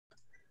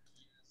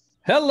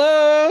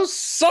Hello,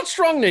 Such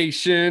Strong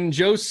Nation.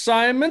 Joe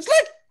Simons,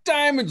 like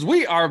diamonds.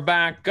 We are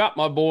back. Got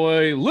my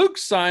boy Luke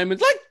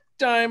Simons, like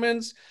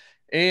diamonds.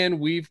 And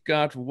we've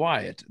got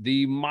Wyatt,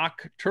 the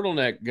mock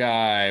turtleneck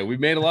guy. We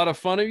made a lot of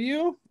fun of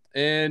you,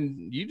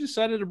 and you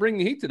decided to bring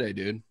the heat today,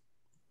 dude.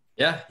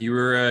 Yeah, you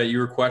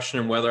were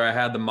questioning whether I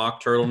had the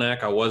mock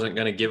turtleneck. I wasn't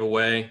going to give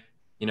away,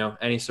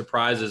 any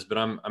surprises, but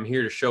I'm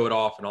here to show it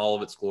off in all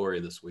of its glory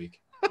this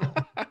week.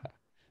 It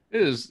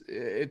is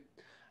it.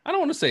 I don't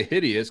want to say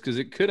hideous because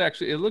it could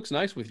actually. It looks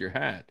nice with your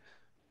hat,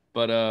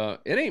 but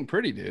it ain't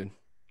pretty, dude.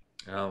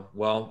 Oh,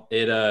 well,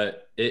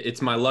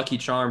 it's my lucky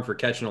charm for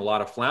catching a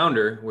lot of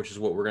flounder, which is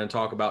what we're going to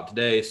talk about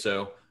today.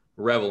 So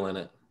revel in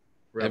it. Have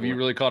Revel you in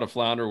really caught a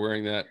flounder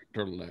wearing that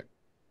turtleneck? it.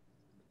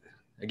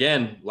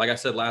 Again, like I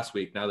said last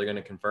week, now they're going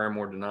to confirm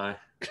or deny.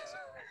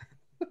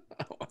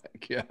 Oh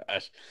my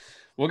gosh.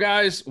 Well,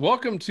 guys,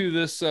 welcome to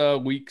this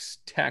week's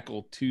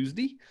Tackle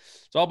Tuesday.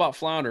 It's all about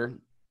flounder.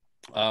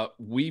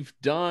 We've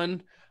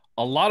done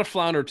a lot of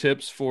flounder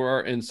tips for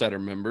our insider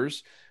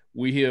members.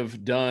 We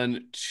have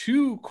done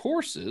two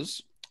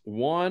courses.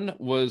 One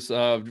was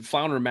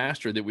Flounder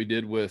Master that we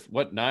did with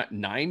what, not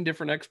nine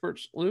different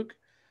experts, Luke?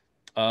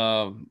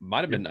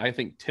 Might have been, I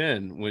think,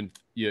 10 when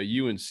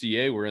you and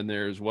CA were in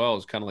there as well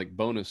as kind of like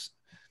bonus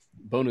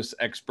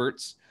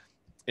experts.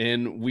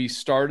 And we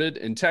started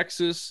in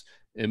Texas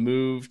and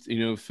moved,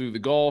 through the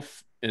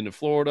Gulf into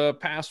Florida,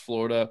 past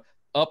Florida,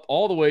 up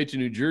all the way to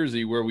New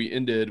Jersey, where we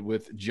ended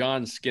with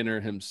John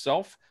Skinner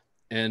himself.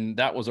 And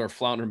that was our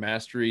Flounder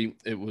Mastery.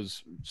 It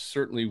was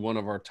certainly one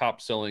of our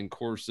top selling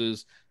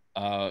courses.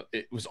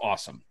 It was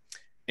awesome.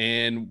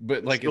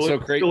 But like, Still, it's so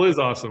great. still is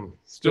awesome.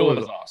 Still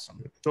Is is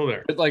awesome. it's still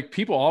there. But like,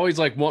 people always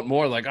like want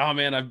more. Like, oh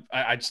man,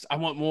 I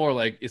want more.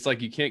 Like, it's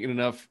like you can't get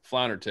enough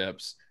flounder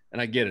tips,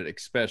 and I get it,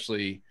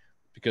 especially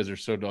because they're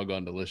so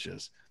doggone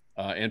delicious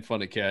and fun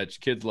to catch.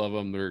 Kids love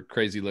them. They're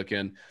crazy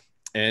looking.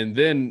 And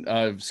then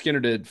Skinner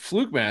did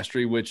Fluke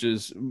Mastery, which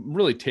is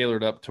really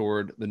tailored up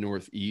toward the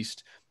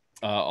Northeast.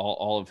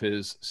 All of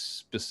his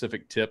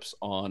specific tips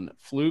on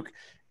fluke.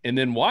 And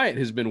then Wyatt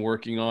has been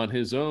working on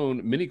his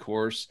own mini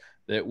course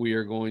that we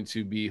are going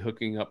to be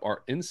hooking up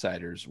our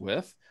insiders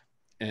with.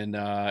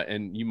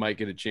 And you might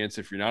get a chance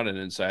if you're not an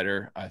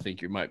insider. I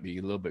think you might be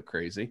a little bit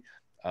crazy,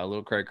 a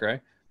little cray cray,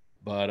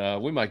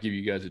 but we might give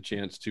you guys a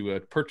chance to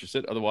purchase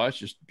it. Otherwise,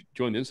 just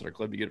join the insider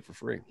club to get it for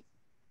free.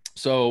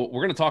 So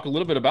we're going to talk a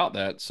little bit about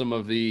that, some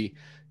of the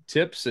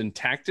tips and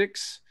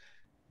tactics,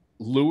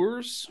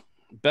 lures,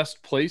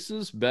 best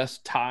places,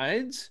 best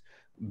tides,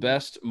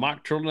 best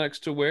mock turtlenecks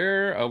to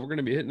wear. We're going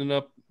to be hitting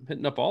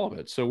up all of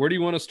it. So where do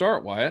you want to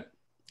start, Wyatt?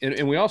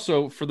 And we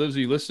also, for those of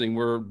you listening,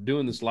 we're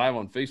doing this live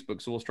on Facebook,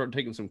 so we'll start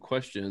taking some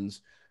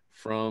questions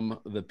from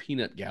the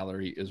peanut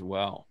gallery as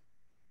well.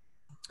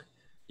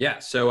 Yeah,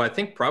 so I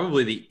think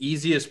probably the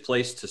easiest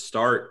place to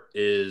start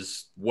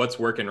is what's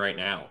working right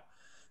now.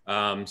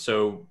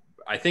 So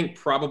I think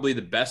probably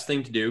the best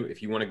thing to do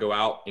if you want to go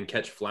out and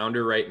catch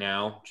flounder right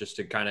now, just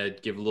to kind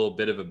of give a little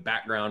bit of a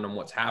background on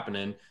what's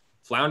happening.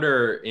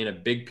 Flounder in a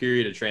big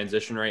period of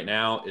transition right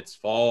now. It's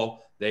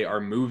fall. They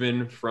are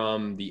moving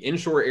from the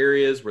inshore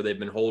areas where they've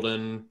been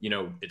holding,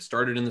 it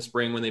started in the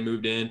spring when they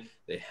moved in.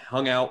 They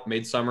hung out,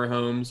 made summer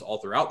homes all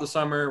throughout the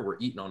summer. We're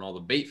eating on all the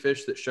bait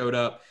fish that showed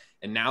up.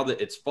 And now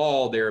that it's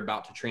fall, they're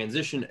about to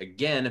transition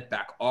again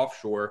back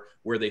offshore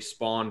where they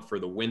spawn for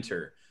the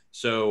winter.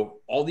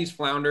 So all these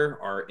flounder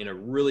are in a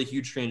really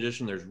huge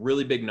transition. There's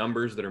really big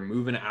numbers that are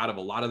moving out of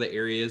a lot of the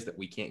areas that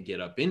we can't get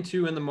up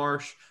into in the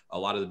marsh, a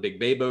lot of the big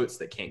bay boats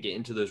that can't get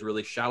into those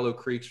really shallow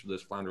creeks where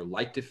those flounder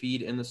like to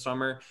feed in the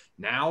summer.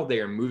 Now they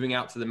are moving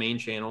out to the main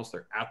channels.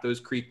 They're at those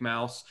creek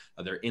mouths.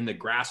 They're in the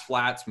grass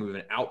flats,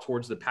 moving out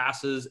towards the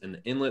passes and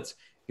the inlets.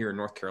 Here in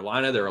North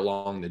Carolina, they're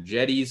along the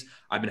jetties.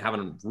 I've been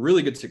having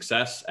really good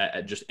success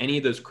at just any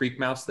of those creek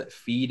mouths that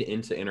feed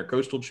into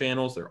intercoastal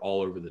channels. They're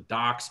all over the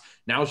docks.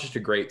 Now it's just a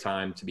great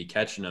time to be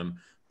catching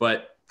them.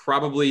 But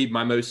probably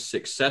my most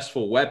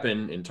successful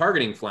weapon in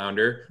targeting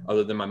flounder,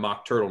 other than my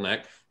mock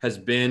turtleneck, has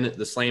been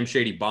the Slam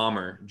Shady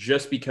Bomber,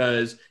 just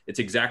because it's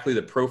exactly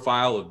the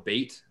profile of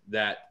bait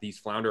that these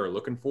flounder are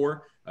looking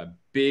for. A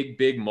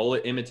big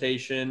mullet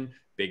imitation,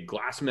 big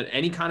glassman,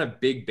 any kind of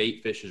big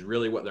bait fish is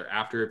really what they're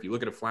after. If you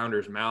look at a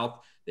flounder's mouth,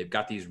 they've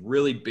got these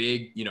really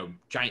big,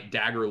 giant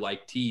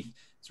dagger-like teeth.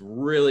 It's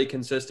really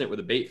consistent with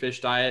a bait fish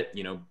diet.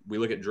 We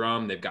look at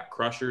drum, they've got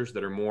crushers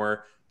that are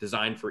more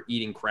designed for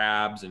eating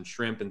crabs and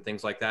shrimp and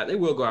things like that. They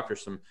will go after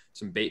some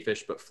bait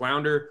fish, but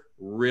flounder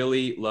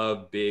really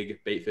love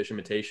big bait fish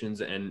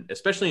imitations, and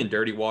especially in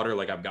dirty water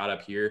like I've got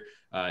up here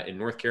in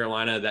North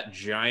Carolina, that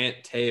giant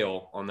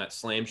tail on that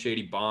Slam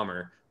Shady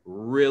Bomber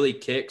really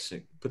kicks.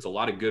 It puts a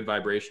lot of good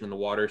vibration in the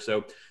water.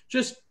 So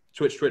just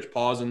twitch,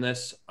 pause in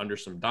this under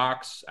some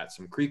docks at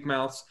some creek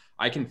mouths.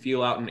 I can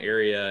feel out an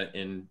area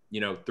in,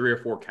 3 or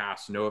 4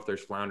 casts, know if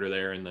there's flounder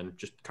there, and then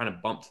just kind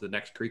of bump to the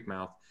next creek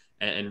mouth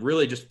and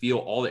really just feel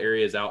all the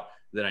areas out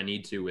that I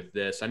need to with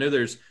this. I know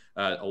there's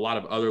a lot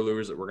of other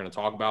lures that we're going to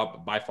talk about,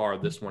 but by far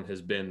this one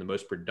has been the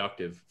most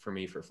productive for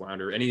me for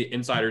flounder. Any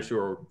insiders who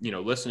are,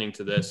 listening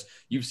to this,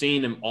 you've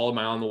seen all of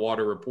my on the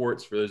water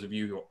reports. For those of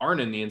you who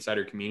aren't in the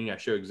insider community, I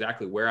show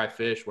exactly where I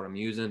fish, what I'm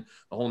using,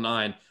 the whole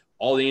nine.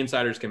 All the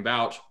insiders can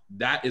vouch.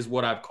 That is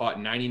what I've caught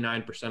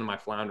 99% of my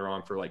flounder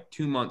on for like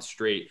 2 months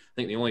straight. I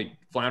think the only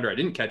flounder I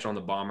didn't catch on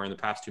the bomber in the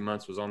past 2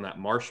 months was on that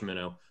marsh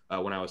minnow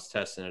when I was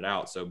testing it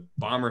out. So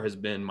bomber has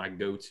been my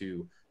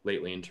go-to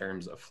lately in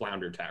terms of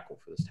flounder tackle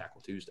for this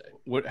Tackle Tuesday.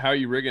 How are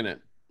you rigging it?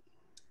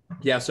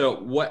 Yeah, so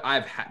what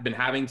I've been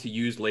having to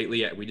use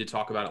lately, we did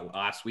talk about it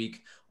last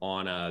week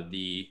on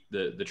the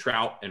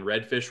trout and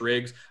redfish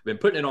rigs. I've been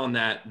putting it on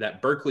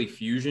that Berkeley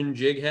Fusion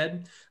jig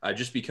head,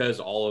 just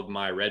because all of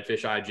my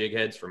redfish eye jig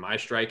heads for my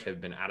strike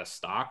have been out of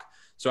stock.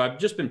 So I've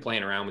just been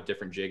playing around with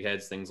different jig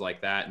heads, things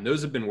like that, and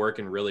those have been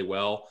working really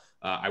well.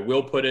 I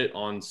will put it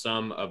on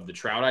some of the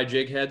trout eye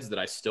jig heads that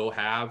I still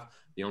have.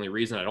 The only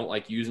reason I don't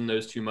like using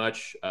those too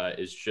much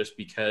is just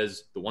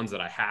because the ones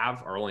that I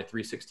have are only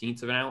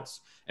 3/16 of an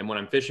ounce. And when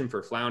I'm fishing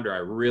for flounder, I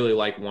really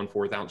like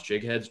 1/4 ounce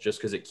jig heads just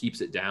because it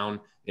keeps it down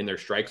in their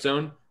strike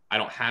zone. I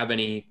don't have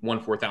any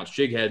 1/4 ounce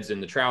jig heads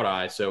in the trout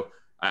eye. So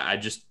I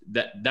just,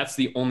 that's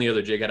the only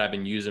other jig head I've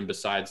been using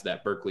besides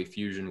that Berkeley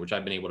Fusion, which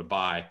I've been able to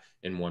buy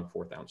in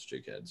 1/4 ounce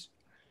jig heads.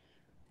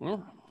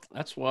 Well,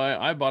 that's why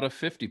I bought a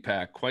 50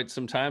 pack quite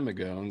some time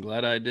ago. I'm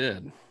glad I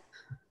did.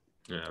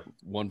 Yeah.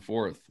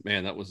 1/4.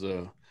 Man, that was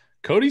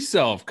Cody's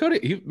self.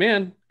 Cody,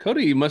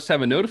 Cody must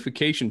have a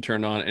notification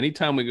turned on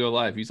anytime we go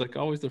live. He's like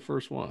always the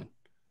first one.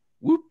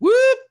 Whoop,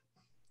 whoop.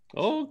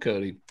 Oh,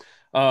 Cody.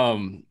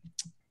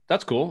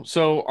 That's cool.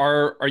 So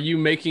are you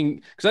making,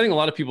 because I think a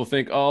lot of people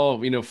think,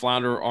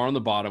 flounder are on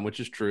the bottom,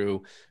 which is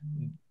true.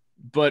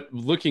 But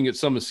looking at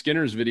some of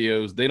Skinner's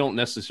videos, they don't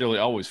necessarily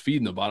always feed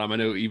in the bottom. I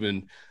know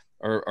even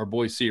our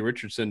boy C.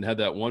 Richardson had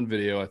that one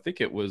video. I think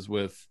it was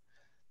with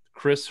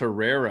Chris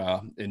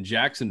Herrera in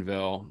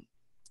Jacksonville,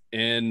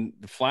 and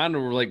the flounder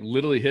were like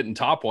literally hitting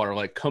top water,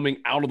 like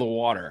coming out of the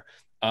water.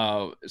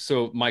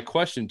 So my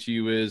question to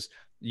you is,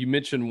 you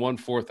mentioned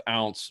 1/4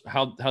 ounce.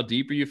 How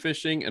deep are you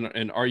fishing,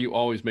 and are you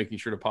always making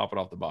sure to pop it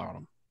off the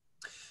bottom?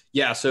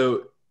 Yeah,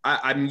 so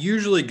I'm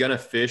usually going to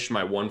fish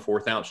my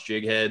 1/4 ounce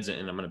jig heads,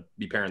 and I'm going to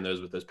be pairing those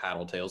with those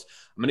paddle tails.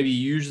 I'm going to be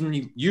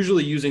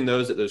usually using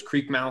those at those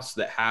creek mouths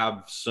that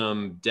have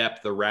some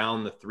depth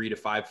around the 3 to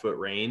 5 foot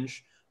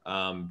range.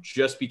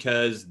 Just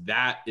because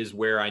that is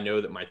where I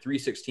know that my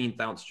 3/16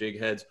 ounce jig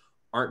heads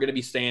aren't going to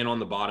be staying on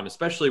the bottom,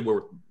 especially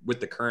with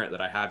the current that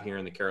I have here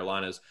in the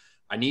Carolinas.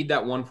 I need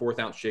that 1/4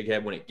 ounce jig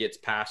head when it gets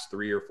past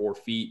 3 or 4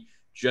 feet,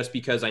 just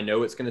because I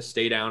know it's going to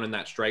stay down in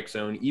that strike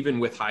zone, even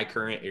with high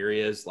current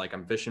areas like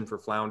I'm fishing for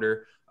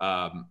flounder.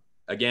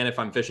 Again, if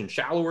I'm fishing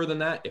shallower than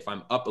that, if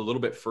I'm up a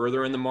little bit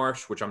further in the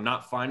marsh, which I'm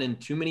not finding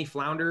too many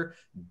flounder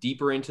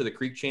deeper into the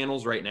creek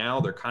channels right now,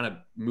 they're kind of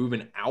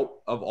moving out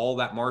of all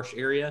that marsh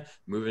area,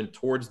 moving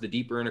towards the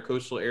deeper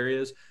intercoastal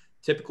areas.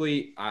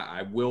 Typically,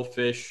 I will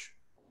fish,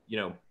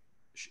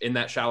 in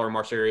that shallower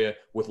marsh area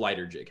with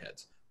lighter jig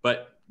heads.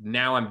 But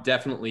now I'm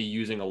definitely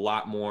using a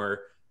lot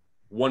more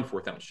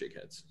 1/4 ounce jig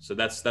heads. So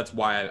that's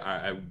why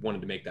I wanted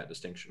to make that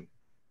distinction.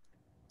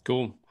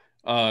 Cool.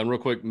 And real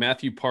quick,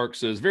 Matthew Park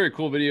says, very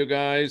cool video,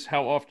 guys.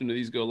 How often do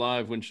these go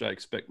live? When should I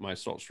expect my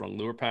Salt Strong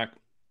lure pack?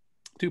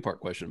 2-part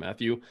question,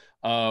 Matthew.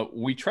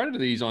 We try to do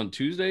these on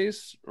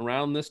Tuesdays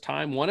around this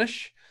time,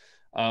 1-ish.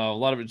 A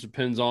lot of it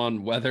depends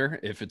on weather.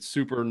 If it's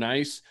super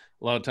nice,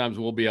 a lot of times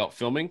we'll be out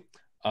filming.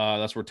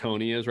 That's where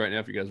Tony is right now.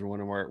 If you guys are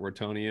wondering where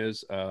Tony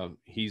is,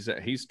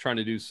 he's trying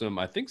to do some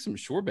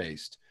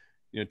shore-based.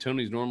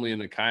 Tony's normally in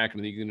a kayak,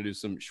 and he's going to do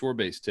some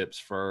shore-based tips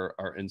for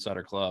our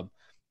insider club.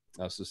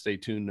 So stay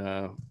tuned,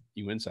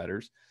 you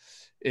insiders.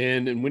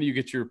 And when do you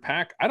get your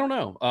pack? I don't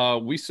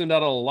know. We send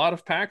out a lot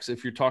of packs.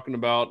 If you're talking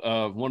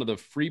about one of the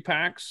free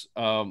packs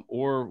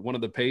or one of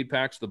the paid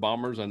packs, the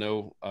bombers, I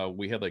know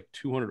we had like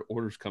 200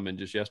 orders come in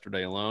just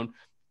yesterday alone.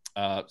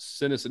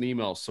 Send us an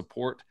email,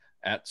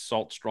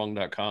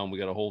 support@saltstrong.com. We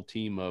got a whole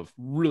team of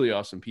really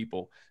awesome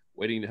people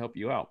waiting to help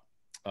you out.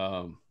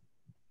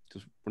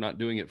 Because we're not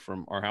doing it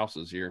from our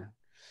houses here.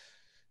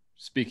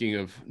 Speaking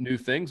of new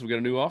things, we got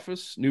a new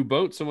office, new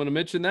boat. Someone to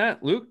mention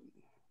that, Luke.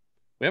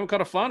 We haven't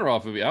caught a flounder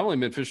off of it. I've only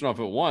been fishing off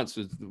it once.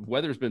 The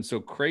weather's been so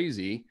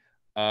crazy.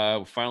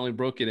 Finally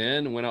broke it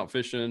in and went out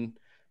fishing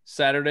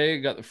Saturday.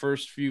 Got the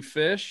first few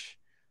fish,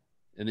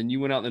 and then you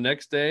went out the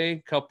next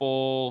day.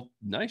 Couple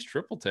nice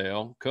triple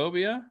tail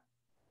cobia.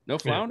 No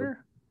flounder.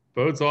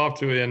 Yeah, boat's off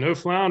to it. No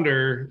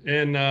flounder,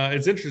 and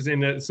it's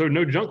interesting that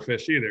no junk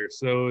fish either.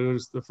 So it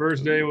was the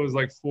first day was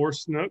like 4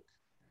 snook.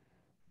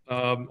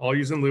 All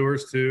using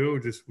lures too.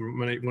 Just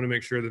want to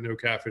make sure that no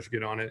catfish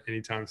get on it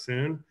anytime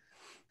soon.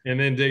 And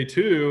then day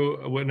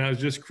 2, when I was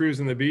just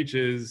cruising the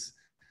beaches,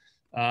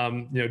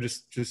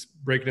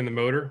 just breaking in the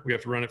motor. We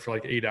have to run it for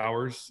like 8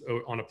 hours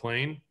on a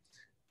plane,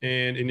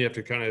 and you have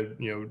to kind of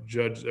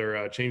judge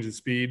or change the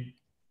speed.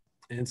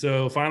 And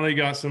so finally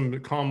got some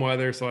calm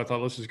weather. So I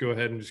thought, let's just go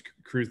ahead and just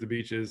cruise the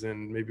beaches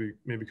and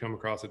maybe come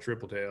across a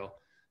triple tail.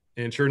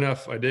 And sure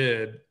enough, I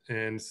did,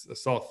 and I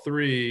saw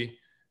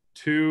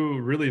two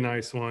really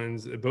nice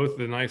ones. Both of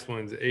the nice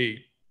ones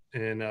ate,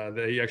 and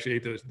they actually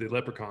ate the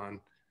leprechaun,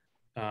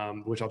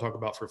 which I'll talk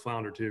about for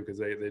flounder too, because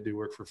they do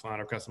work for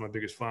flounder. I've got some of my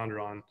biggest flounder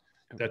on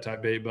that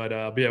type bait, but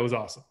yeah, it was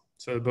awesome.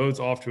 So the boat's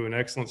off to an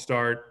excellent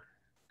start.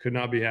 Could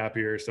not be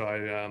happier. So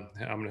I'm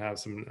going to have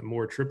some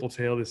more triple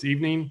tail this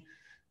evening.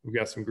 We've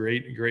got some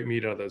great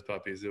meat out of those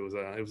puppies. It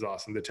was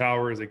awesome. The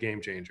tower is a game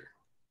changer.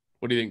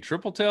 What do you think,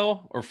 triple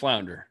tail or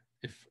flounder,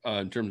 if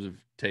in terms of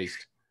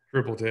taste?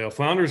 Triple tail.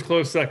 Flounder's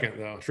close second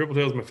though. Triple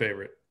tail is my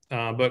favorite.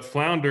 But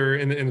flounder,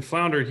 and the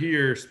flounder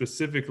here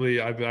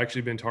specifically, I've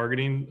actually been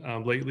targeting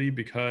lately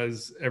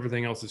because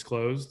everything else is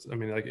closed. I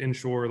mean, like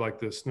inshore, like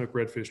the snook,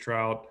 redfish,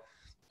 trout,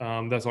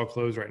 that's all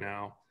closed right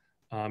now.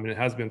 And it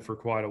has been for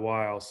quite a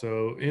while.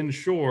 So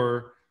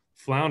inshore,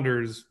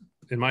 flounders,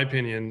 in my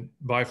opinion,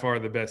 by far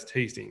the best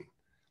tasting.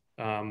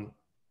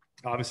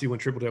 Obviously, when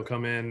triple tail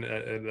come in,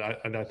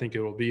 and I think it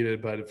will beat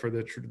it. But for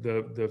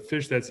the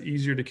fish that's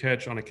easier to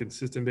catch on a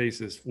consistent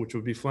basis, which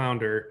would be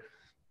flounder,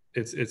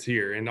 it's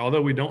here. And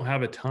although we don't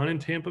have a ton in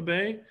Tampa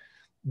Bay,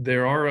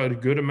 there are a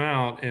good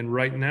amount. And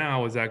right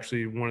now is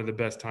actually one of the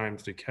best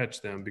times to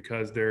catch them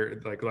because they're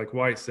like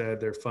Wyatt said,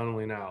 they're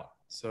funneling out.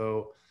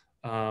 So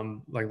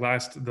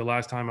the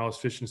last time I was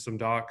fishing some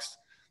docks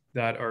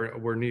that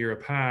were near a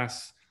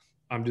pass,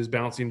 I'm just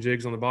bouncing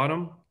jigs on the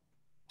bottom,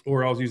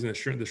 or I was using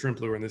the shrimp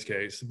lure in this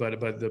case, but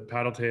the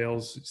paddle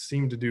tails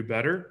seem to do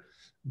better.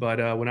 But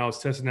when I was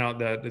testing out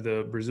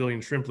the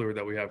Brazilian shrimp lure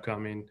that we have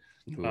coming,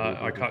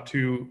 I caught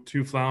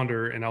two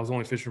flounder, and I was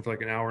only fishing for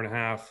like an hour and a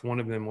half. One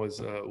of them was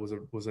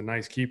a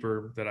nice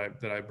keeper that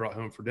I brought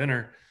home for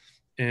dinner,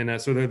 and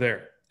so they're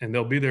there, and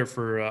they'll be there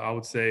for I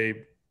would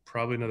say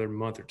probably another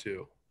month or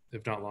two,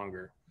 if not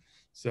longer.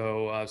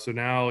 So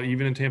now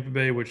even in Tampa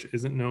Bay, which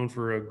isn't known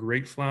for a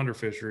great flounder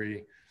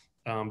fishery,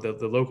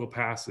 the local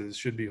passes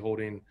should be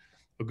holding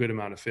a good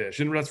amount of fish.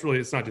 And that's really,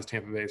 it's not just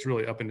Tampa Bay, it's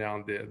really up and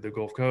down the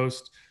Gulf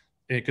Coast.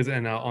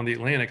 And on the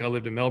Atlantic, I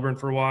lived in Melbourne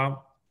for a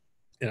while,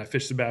 and I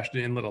fished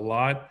Sebastian Inlet a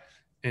lot.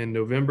 And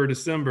November,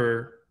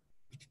 December,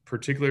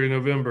 particularly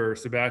November,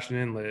 Sebastian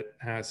Inlet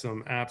has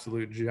some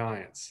absolute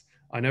giants.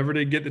 I never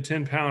did get the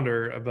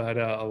 10-pounder, but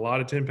a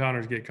lot of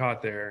 10-pounders get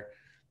caught there,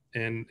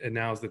 and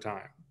now's the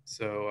time.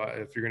 So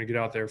if you're going to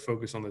get out there,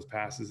 focus on those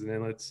passes and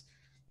inlets.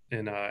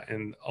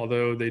 And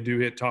although they do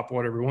hit top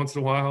water every once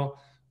in a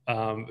while,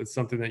 it's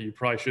something that you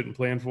probably shouldn't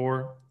plan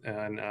for.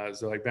 And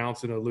so like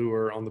bouncing a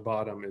lure on the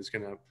bottom is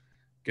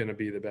gonna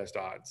be the best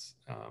odds,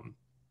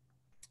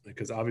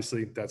 because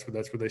obviously that's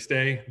where they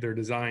stay. They're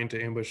designed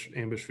to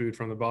ambush food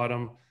from the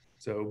bottom.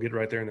 So get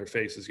right there in their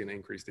face is going to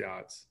increase the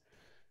odds.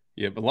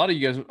 Yeah, but a lot of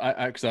you guys,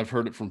 because I've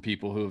heard it from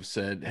people who have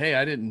said, "Hey,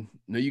 I didn't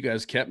know you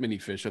guys kept many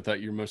fish. I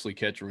thought you were mostly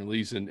catch and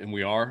release," and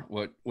we are.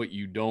 What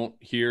you don't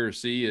hear or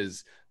see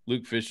is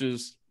Luke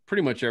fishes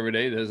pretty much every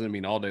day. That doesn't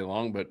mean all day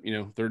long, but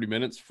 30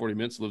 minutes, 40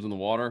 minutes, lives in the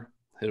water,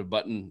 hit a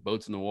button,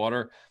 boats in the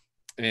water,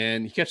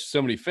 and he catches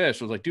so many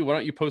fish. I was like, dude, why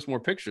don't you post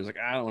more pictures? Like,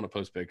 I don't want to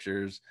post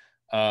pictures.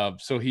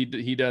 So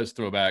he does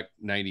throw back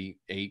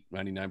 98,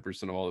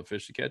 99% of all the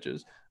fish he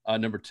catches.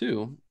 Number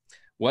two,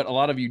 what a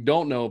lot of you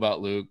don't know about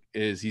Luke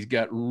is he's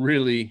got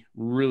really,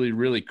 really,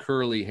 really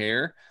curly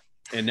hair.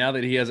 And now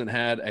that he hasn't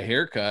had a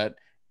haircut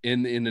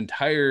in an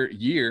entire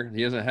year,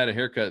 he hasn't had a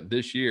haircut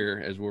this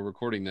year as we're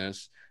recording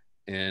this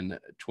in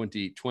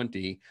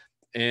 2020.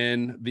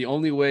 And the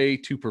only way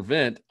to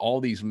prevent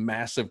all these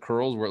massive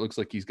curls where it looks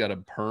like he's got a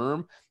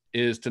perm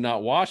is to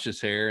not wash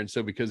his hair. And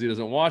so because he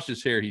doesn't wash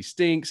his hair, he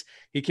stinks.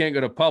 He can't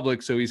go to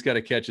public, so he's got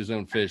to catch his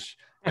own fish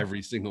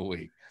every single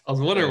week. I was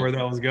wondering where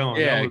that was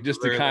going. Yeah,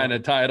 just to kind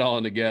of tie it all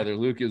in together.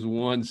 Luke is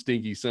one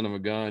stinky son of a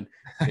gun,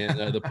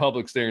 and the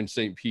Publix there in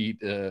St. Pete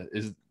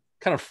is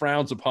kind of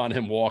frowns upon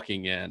him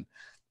walking in.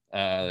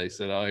 They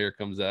said, "Oh, here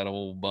comes that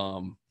old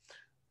bum,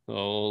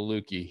 oh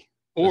Lukey."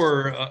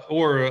 Or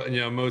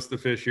most of the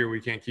fish here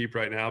we can't keep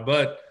right now.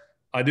 But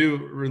I do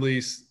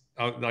release.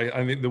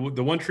 I mean,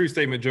 the one true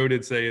statement Joe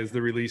did say is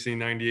they're releasing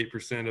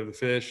 98% of the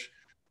fish.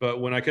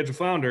 But when I catch a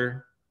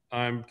flounder,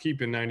 I'm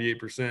keeping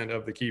 98%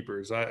 of the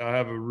keepers. I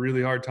have a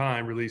really hard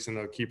time releasing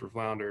a keeper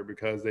flounder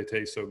because they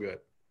taste so good.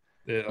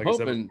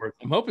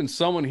 I'm hoping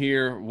someone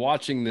here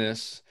watching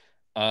this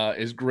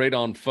is great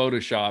on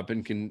Photoshop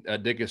and can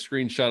take a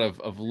screenshot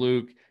of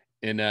Luke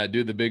and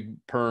do the big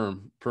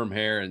perm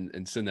hair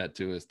and send that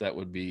to us. That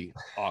would be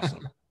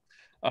awesome.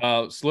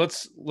 So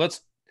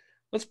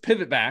let's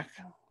pivot back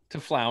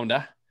to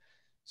flounder.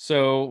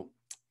 So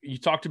you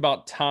talked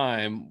about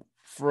time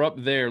for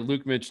up there.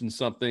 Luke mentioned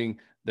something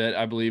that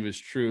I believe is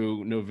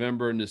true.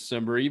 November and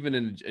December, even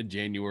in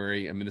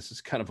January. I mean, this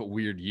is kind of a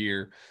weird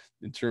year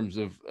in terms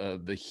of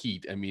the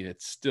heat. I mean,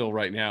 it's still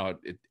right now at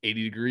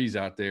 80 degrees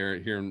out there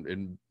here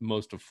in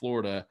most of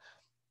Florida.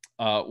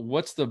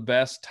 What's the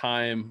best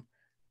time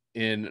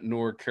in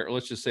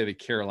let's just say the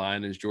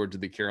Carolinas, Georgia,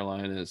 the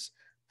Carolinas,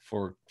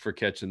 for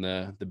catching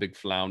the big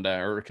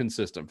flounder, or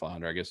consistent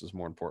flounder, I guess is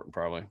more important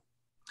probably.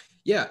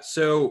 Yeah.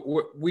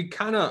 So we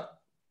kind of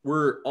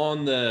we're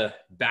on the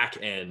back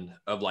end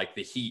of like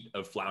the heat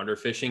of flounder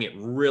fishing. It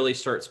really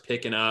starts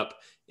picking up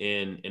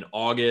in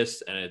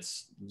August, and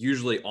it's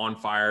usually on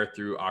fire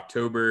through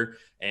October.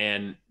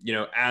 And, you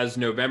know, as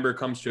November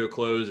comes to a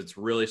close, it's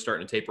really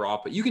starting to taper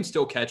off, but you can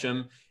still catch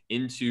them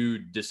into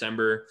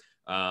December,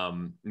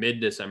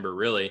 mid-December,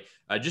 really.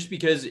 Just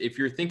because if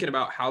you're thinking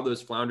about how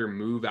those flounder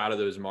move out of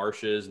those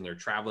marshes and they're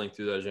traveling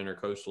through those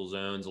intercoastal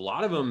zones, a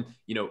lot of them,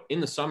 you know, in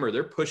the summer,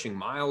 they're pushing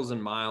miles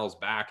and miles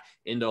back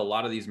into a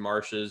lot of these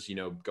marshes, you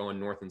know, going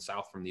north and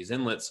south from these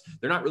inlets.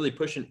 They're not really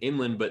pushing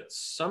inland, but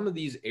some of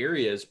these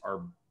areas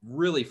are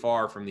really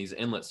far from these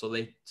inlets. So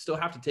they still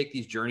have to take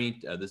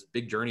this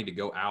big journey to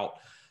go out.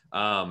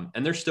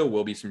 And there still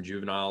will be some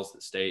juveniles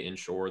that stay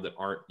inshore that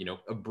aren't, you know,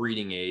 of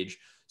breeding age.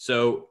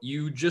 So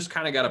you just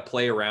kind of got to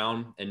play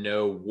around and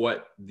know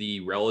what the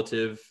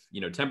relative,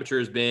 you know, temperature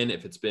has been.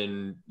 If it's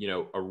been, you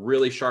know, a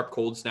really sharp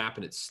cold snap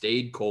and it's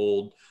stayed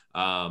cold,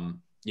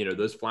 you know,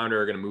 those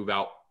flounder are going to move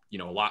out, you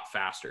know, a lot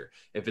faster.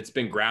 If it's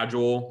been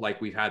gradual,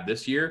 like we've had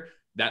this year,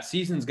 that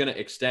season's going to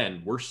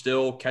extend. We're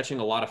still catching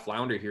a lot of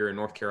flounder here in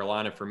North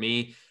Carolina. For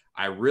me,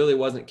 I really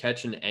wasn't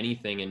catching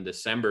anything in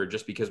December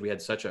just because we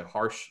had such a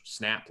harsh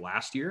snap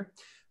last year.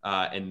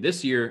 And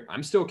this year,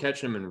 I'm still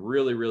catching them in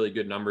really, really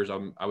good numbers.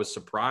 I was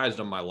surprised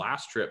on my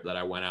last trip that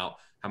I went out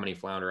how many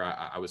flounder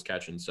I was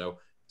catching. So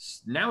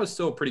now is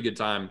still a pretty good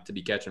time to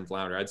be catching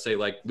flounder. I'd say,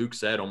 like Luke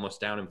said,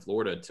 almost down in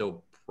Florida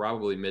till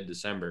probably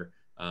mid-December.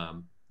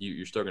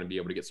 You're still going to be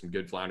able to get some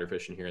good flounder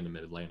fishing here in the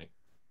Mid-Atlantic.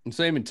 And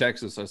same in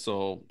Texas. I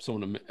saw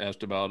someone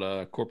asked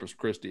about Corpus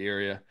Christi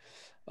area,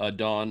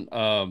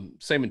 Don.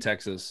 Same in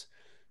Texas.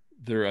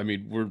 There, I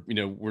mean,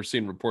 we're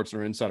seeing reports in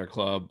our insider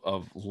club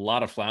of a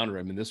lot of flounder.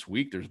 I mean, this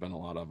week there's been a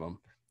lot of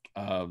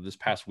them. This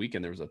past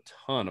weekend there was a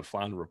ton of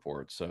flounder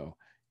reports. So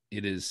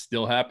it is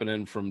still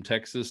happening from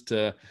Texas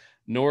to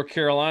North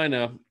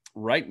Carolina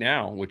right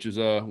now, which is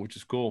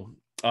cool.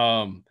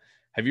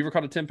 Have you ever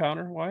caught a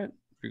 10-pounder, Wyatt?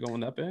 Are you going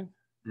that big?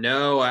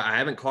 No, I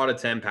haven't caught a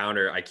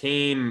 10-pounder. I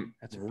came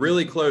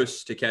really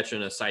close to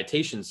catching a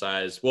citation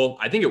size. Well,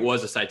 I think it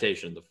was a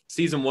citation. The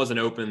season wasn't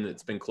open.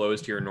 It's been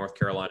closed here in North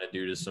Carolina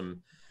due to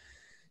some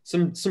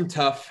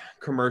tough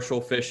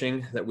commercial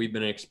fishing that we've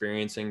been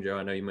experiencing. Joe,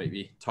 I know you might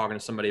be talking to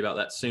somebody about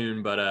that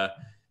soon, but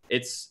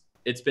it's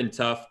been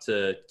tough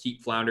to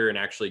keep flounder and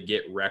actually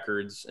get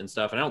records and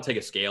stuff. And I don't take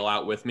a scale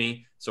out with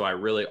me. So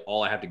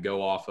all I have to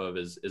go off of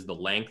is the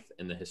length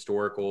and the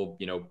historical,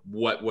 you know,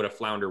 what would a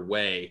flounder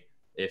weigh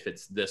if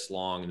it's this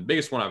long. And the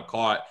biggest one I've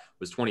caught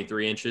was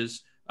 23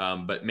 inches.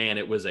 But man,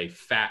 it was a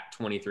fat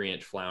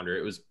 23-inch flounder.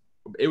 It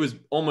was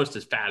almost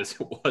as fat as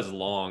it was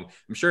long.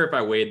 I'm sure if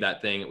I weighed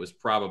that thing, it was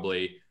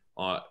probably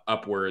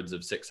upwards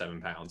of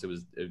 6-7 pounds. It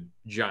was a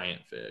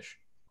giant fish.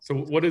 So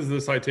what is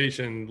the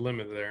citation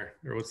limit there,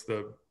 or what's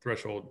the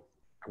threshold?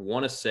 I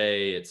want to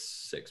say it's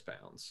 6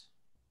 pounds.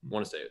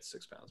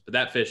 But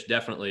that fish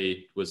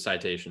definitely was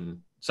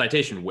citation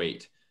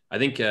weight. I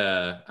think,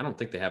 I don't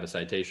think they have a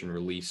citation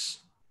release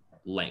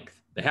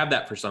length. They have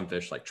that for some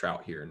fish like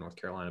trout here in North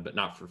Carolina, but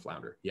not for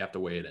flounder. You have to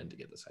weigh it in to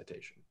get the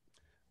citation.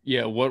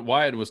 Yeah, what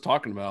Wyatt was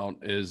talking about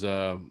is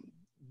the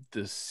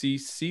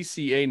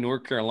CCA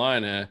North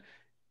Carolina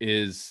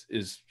is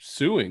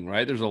suing,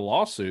 right? There's a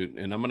lawsuit,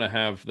 and I'm going to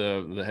have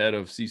the head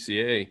of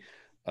CCA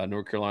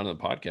North Carolina the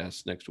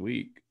podcast next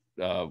week.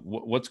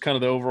 What's kind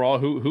of the overall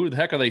who the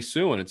heck are they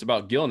suing? It's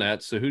about gill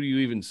nets. So who do you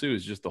even sue?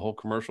 Is it just the whole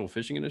commercial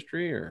fishing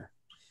industry, or?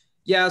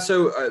 Yeah,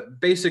 so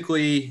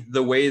basically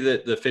the way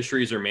that the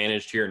fisheries are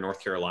managed here in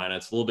North Carolina,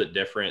 it's a little bit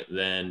different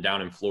than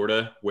down in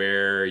Florida,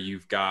 where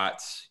you've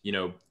got, you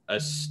know, a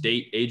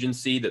state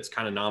agency that's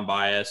kind of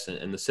non-biased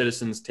and the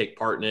citizens take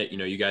part in it. You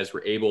know, you guys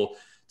were able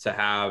to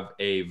have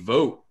a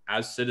vote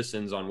as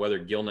citizens on whether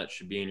gill nets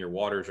should be in your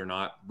waters or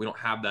not. We don't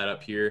have that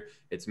up here.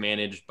 It's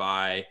managed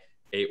by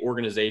a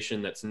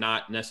organization that's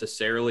not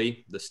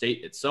necessarily the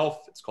state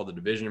itself. It's called the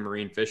Division of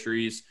Marine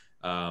Fisheries.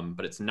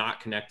 But it's not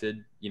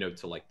connected, you know,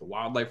 to like the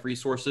wildlife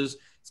resources.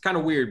 It's kind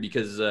of weird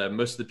because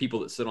most of the people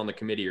that sit on the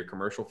committee are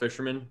commercial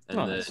fishermen.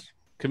 And that's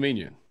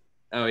convenient.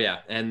 Oh yeah,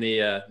 and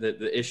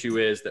the issue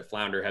is that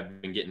flounder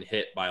have been getting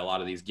hit by a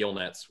lot of these gill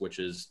nets, which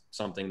is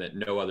something that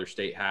no other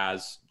state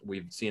has.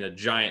 We've seen a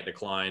giant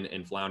decline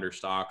in flounder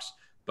stocks,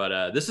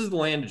 but this is the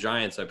land of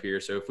giants up here.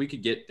 So if we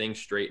could get things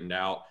straightened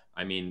out,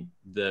 I mean,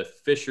 the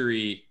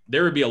fishery,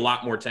 there would be a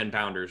lot more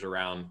 10-pounders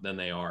around than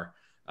they are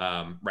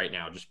right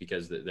now, just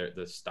because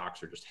the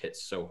stocks are just hit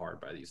so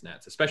hard by these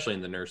nets, especially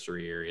in the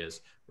nursery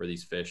areas where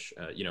these fish,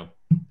 you know,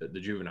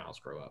 the juveniles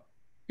grow up.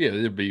 Yeah,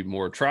 there'll be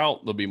more trout.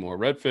 There'll be more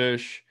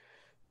redfish.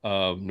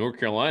 North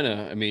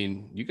Carolina, I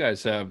mean, you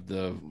guys have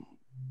the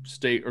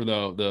state or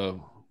the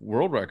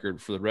world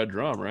record for the red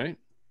drum, right?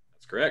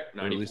 That's correct.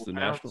 Or at least the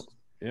national.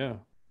 Yeah.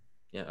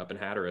 Yeah, up in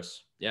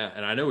Hatteras. Yeah,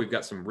 and I know we've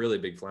got some really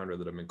big flounder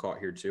that have been caught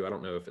here too. I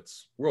don't know if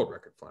it's world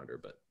record flounder,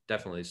 but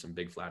definitely some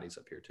big flatties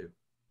up here too.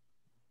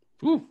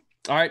 Ooh.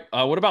 All right.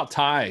 What about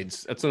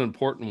tides? That's an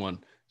important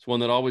one. It's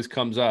one that always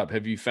comes up.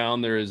 Have you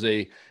found there is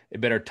a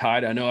better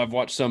tide? I know I've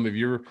watched some of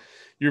your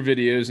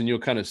videos, and you'll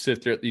kind of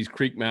sit there at these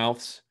creek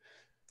mouths,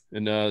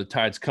 and the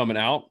tide's coming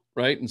out,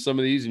 right? In some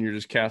of these, and you're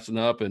just casting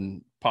up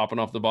and popping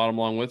off the bottom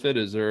along with it.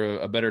 Is there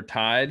a better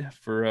tide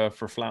for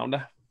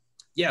flounder?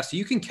 Yeah, so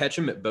you can catch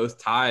them at both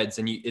tides.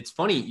 And it's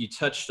funny, you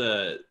touched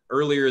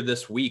earlier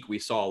this week, we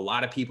saw a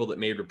lot of people that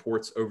made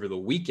reports over the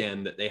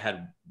weekend that they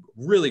had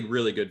really,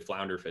 really good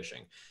flounder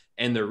fishing.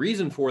 And the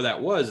reason for that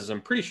is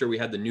I'm pretty sure we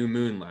had the new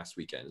moon last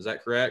weekend. Is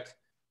that correct?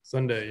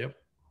 Sunday, yep.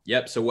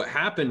 Yep. So what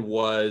happened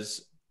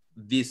was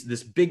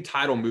this big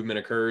tidal movement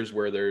occurs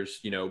where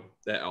there's,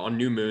 on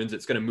new moons,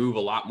 it's going to move a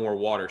lot more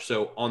water.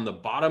 So on the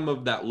bottom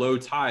of that low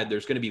tide,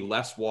 there's going to be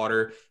less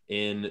water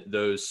in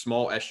those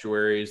small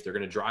estuaries. They're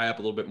going to dry up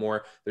a little bit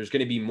more. There's going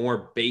to be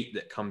more bait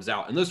that comes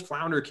out, and those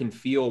flounder can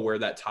feel where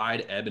that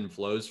tide ebb and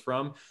flows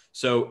from.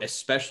 So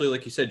especially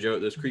like you said, Joe,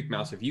 those creek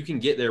mouths, if you can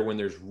get there when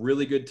there's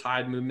really good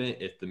tide movement,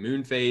 if the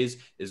moon phase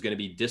is going to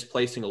be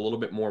displacing a little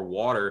bit more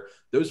water,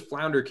 those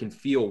flounder can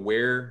feel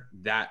where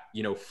that,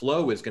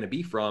 flow is going to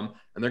be from.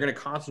 And they're going to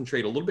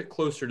concentrate a little bit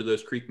closer to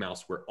those creek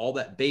mouths where all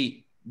that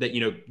bait that,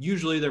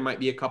 usually there might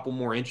be a couple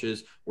more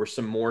inches where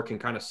some more can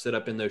kind of sit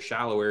up in those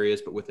shallow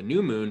areas. But with a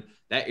new moon,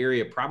 that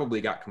area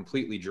probably got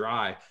completely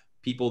dry.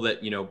 People that,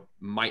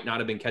 might not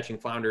have been catching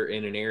flounder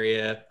in an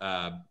area,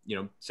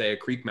 say a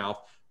creek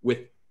mouth, with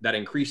that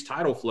increased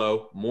tidal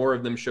flow, more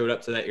of them showed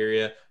up to that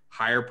area,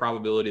 higher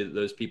probability that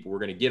those people were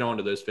going to get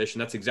onto those fish.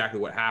 And that's exactly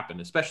what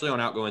happened, especially on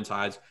outgoing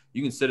tides.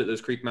 You can sit at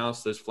those creek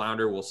mouths, those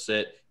flounder will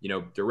sit,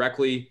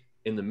 directly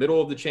in the middle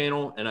of the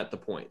channel and at the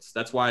points.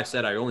 That's why I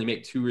said I only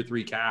make 2 or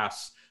 3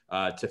 casts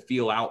to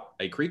feel out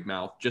a creek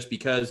mouth, just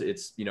because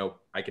it's,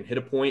 I can hit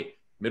a point,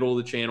 middle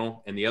of the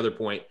channel, and the other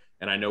point,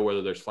 and I know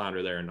whether there's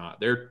flounder there or not.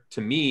 They're,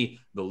 to me,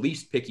 the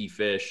least picky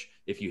fish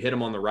if you hit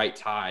them on the right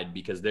tide,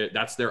 because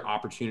that's their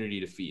opportunity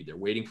to feed. They're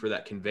waiting for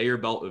that conveyor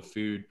belt of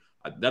food.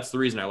 That's the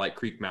reason I like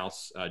creek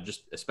mouths,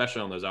 just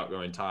especially on those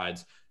outgoing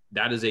tides.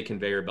 That is a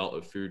conveyor belt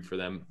of food for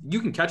them.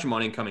 You can catch them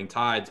on incoming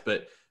tides,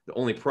 but the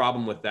only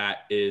problem with that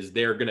is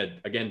they're going to,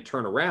 again,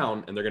 turn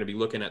around and they're going to be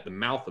looking at the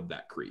mouth of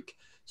that creek.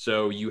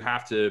 So you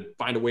have to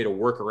find a way to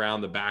work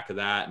around the back of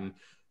that. And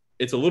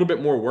it's a little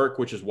bit more work,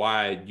 which is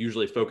why I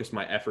usually focus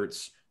my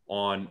efforts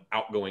on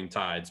outgoing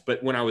tides.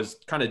 But when I was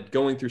kind of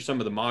going through some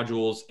of the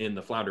modules in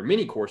the flounder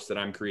mini course that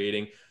I'm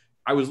creating,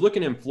 I was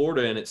looking in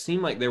Florida, and it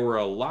seemed like there were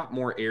a lot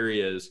more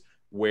areas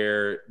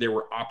where there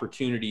were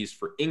opportunities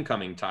for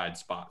incoming tide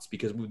spots,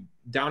 because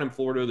down in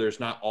Florida, there's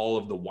not all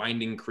of the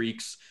winding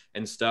creeks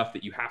and stuff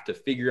that you have to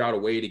figure out a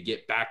way to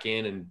get back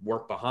in and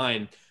work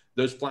behind.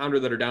 Those flounder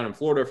that are down in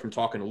Florida, from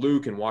talking to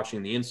Luke and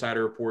watching the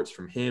insider reports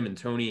from him and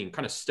Tony and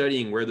kind of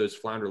studying where those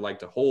flounder like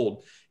to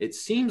hold, it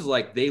seems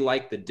like they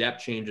like the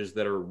depth changes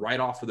that are right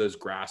off of those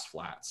grass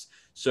flats.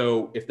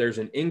 So if there's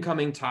an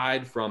incoming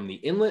tide from the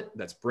inlet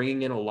that's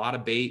bringing in a lot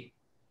of bait,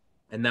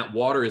 and that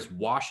water is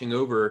washing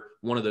over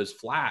one of those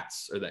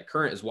flats, or that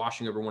current is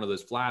washing over one of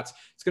those flats,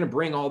 it's going to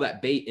bring all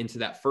that bait into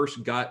that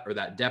first gut or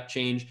that depth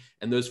change.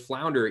 And those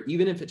flounder,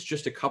 even if it's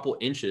just a couple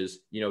inches,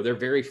 they're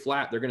very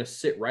flat. They're going to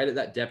sit right at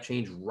that depth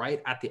change,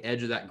 right at the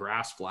edge of that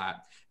grass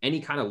flat.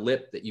 Any kind of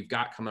lip that you've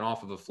got coming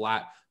off of a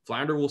flat,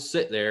 flounder will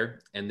sit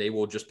there and they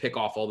will just pick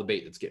off all the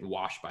bait that's getting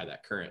washed by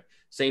that current.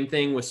 Same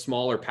thing with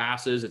smaller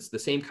passes. It's the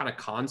same kind of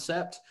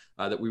concept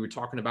that we were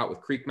talking about with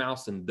creek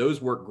mouths, and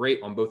those work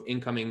great on both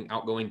incoming,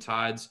 outgoing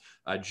tides.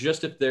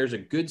 Just if there's a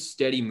good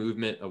steady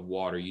movement of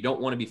water, you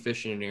don't want to be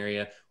fishing in an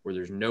area where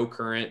there's no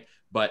current.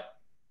 But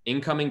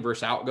incoming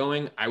versus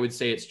outgoing, I would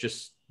say it's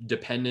just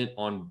dependent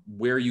on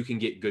where you can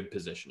get good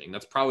positioning.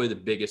 That's probably the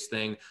biggest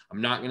thing.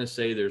 I'm not going to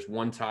say there's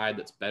one tide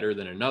that's better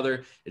than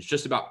another. It's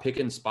just about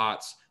picking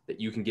spots that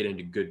you can get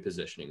into good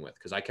positioning with,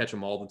 because I catch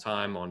them all the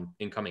time on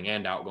incoming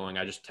and outgoing.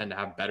 I just tend to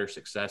have better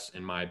success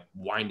in my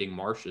winding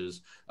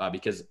marshes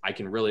because I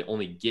can really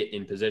only get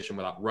in position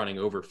without running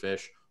over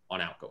fish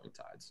on outgoing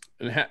tides.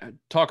 And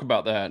talk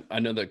about that. I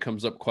know that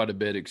comes up quite a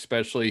bit,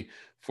 especially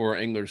for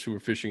anglers who are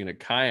fishing in a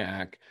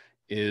kayak.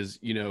 Is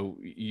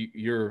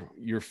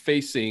you're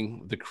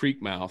facing the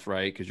creek mouth,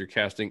 right? Because you're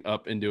casting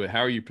up into it. How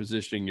are you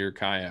positioning your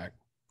kayak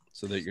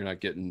so that you're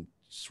not getting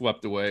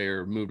swept away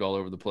or moved all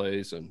over the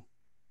place? And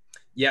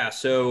yeah,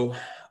 so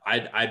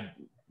I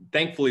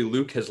thankfully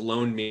Luke has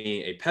loaned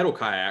me a pedal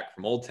kayak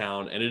from Old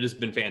Town, and it has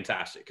been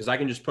fantastic because I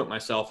can just put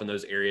myself in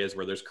those areas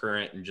where there's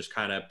current and just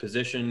kind of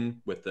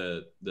position with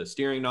the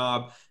steering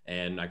knob,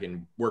 and I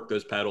can work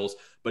those pedals.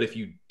 But if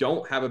you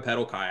don't have a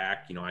pedal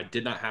kayak, I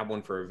did not have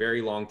one for a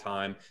very long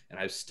time, and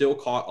I've still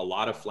caught a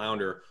lot of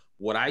flounder.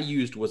 What I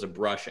used was a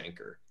brush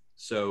anchor.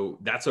 So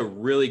that's a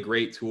really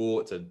great tool.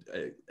 It's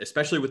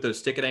especially with those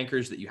sticket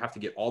anchors that you have to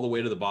get all the way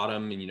to the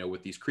bottom. And,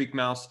 with these creek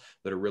mouths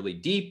that are really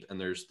deep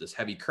and there's this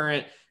heavy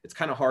current, it's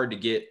kind of hard to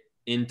get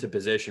into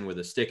position with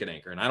a sticket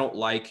anchor. And I don't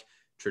like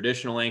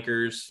traditional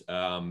anchors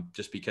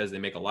just because they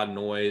make a lot of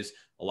noise.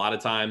 A lot of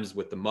times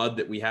with the mud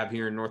that we have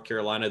here in North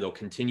Carolina, they'll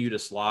continue to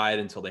slide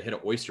until they hit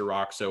an oyster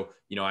rock. So,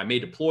 I may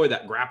deploy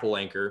that grapple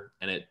anchor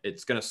and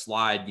it's going to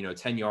slide,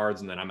 10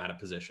 yards and then I'm out of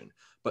position.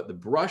 But the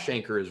brush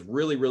anchor is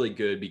really, really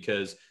good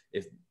because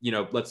if,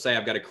 let's say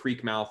I've got a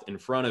creek mouth in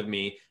front of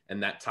me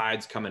and that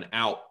tide's coming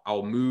out,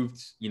 I'll move,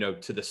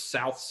 to the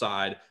south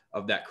side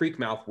of that creek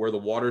mouth where the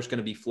water is going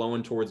to be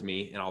flowing towards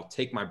me. And I'll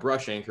take my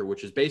brush anchor,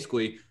 which is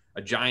basically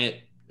a giant,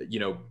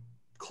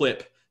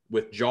 clip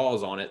with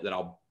jaws on it that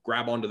I'll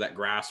grab onto that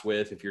grass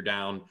with. If you're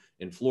down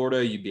in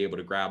Florida, you'd be able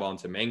to grab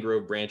onto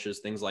mangrove branches,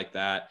 things like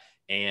that.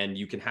 And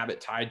you can have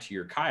it tied to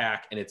your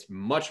kayak, and it's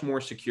much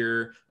more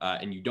secure.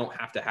 And you don't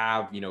have to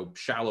have,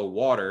 shallow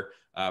water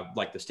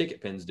like the stick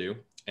it pins do.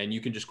 And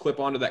you can just clip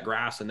onto that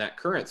grass, and that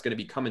current's going to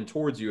be coming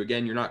towards you.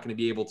 Again, you're not going to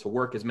be able to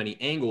work as many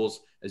angles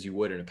as you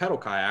would in a pedal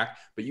kayak,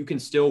 but you can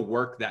still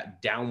work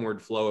that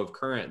downward flow of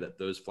current that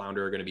those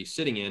flounder are going to be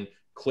sitting in,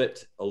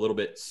 clipped a little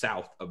bit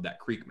south of that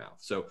creek mouth.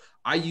 So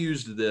I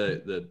used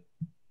the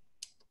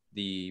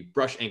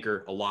brush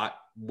anchor a lot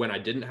when I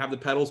didn't have the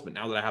pedals, but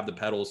now that I have the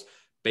pedals,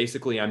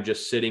 basically I'm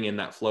just sitting in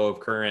that flow of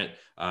current.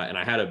 And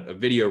I had a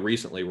video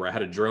recently where I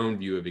had a drone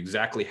view of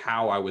exactly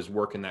how I was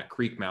working that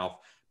creek mouth,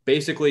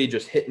 basically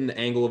just hitting the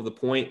angle of the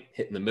point,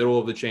 hitting the middle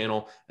of the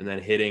channel, and then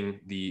hitting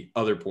the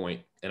other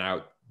point. And I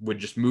would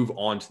just move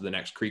on to the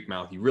next creek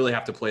mouth. You really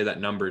have to play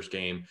that numbers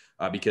game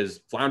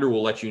because flounder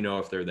will let you know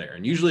if they're there.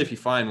 And usually if you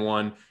find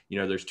one,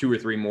 there's 2 or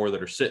 3 more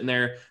that are sitting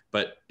there.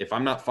 But if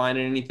I'm not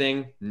finding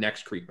anything,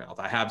 next creek mouth.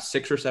 I have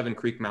 6 or 7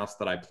 creek mouths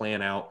that I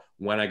plan out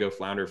when I go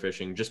flounder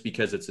fishing, just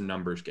because it's a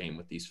numbers game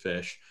with these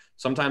fish.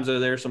 Sometimes they're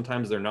there,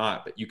 sometimes they're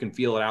not, but you can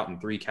feel it out in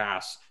 3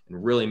 casts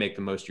and really make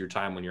the most of your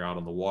time when you're out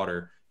on the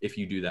water if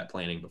you do that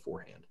planning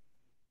beforehand.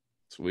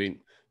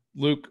 Sweet.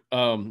 Luke,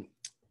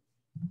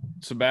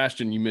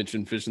 Sebastian, you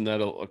mentioned fishing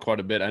that quite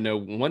a bit. I know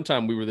one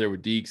time we were there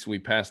with Deeks, and we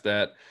passed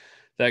that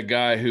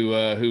guy who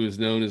is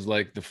known as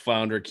like the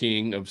flounder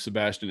king of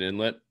Sebastian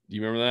Inlet. Do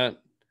you remember that?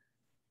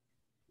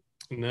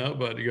 No,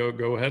 but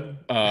go ahead.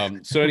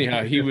 So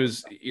anyhow,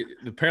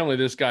 apparently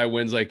this guy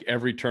wins like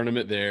every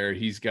tournament there.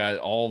 He's got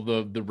all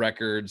the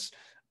records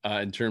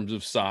in terms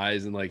of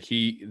size, and like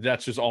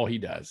that's just all he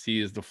does. He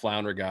is the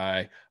flounder guy.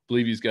 I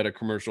believe he's got a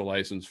commercial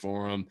license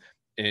for him,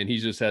 and he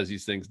just has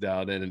these things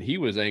dialed in. And he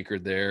was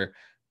anchored there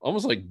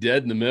almost like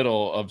dead in the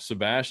middle of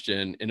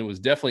Sebastian, and it was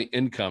definitely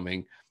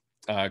incoming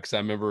because I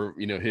remember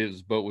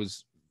his boat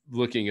was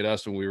looking at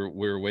us when we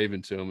were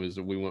waving to him as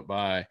we went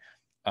by.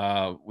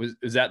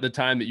 Is that the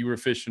time that you were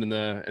fishing in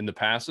the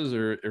passes,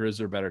 or is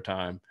there a better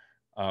time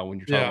when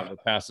you're talking about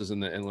the passes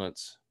and the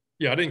inlets?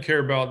 Yeah, I didn't care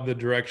about the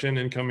direction,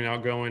 incoming,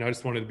 outgoing. I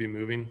just wanted to be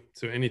moving.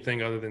 So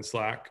anything other than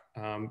slack.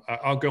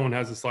 Outgoing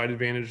has a slight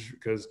advantage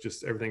because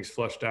just everything's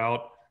flushed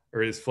out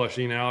or is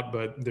flushing out,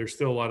 but there's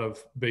still a lot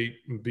of bait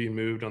being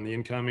moved on the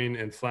incoming,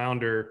 and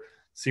flounder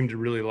seem to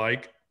really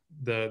like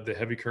the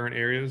heavy current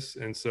areas.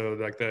 And so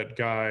like that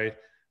guy,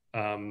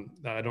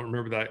 I don't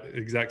remember that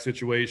exact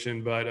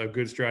situation, but a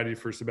good strategy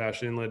for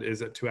Sebastian Inlet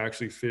is to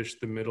actually fish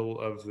the middle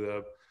of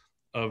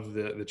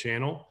the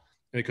channel,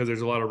 because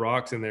there's a lot of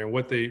rocks in there.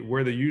 Where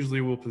they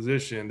usually will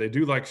position, they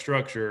do like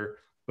structure,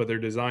 but they're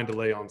designed to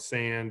lay on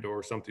sand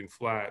or something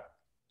flat.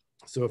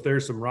 So if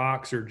there's some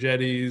rocks or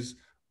jetties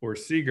or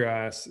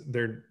seagrass,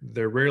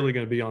 they're rarely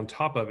going to be on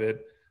top of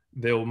it.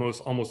 They'll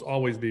almost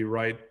always be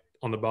right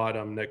on the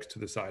bottom next to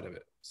the side of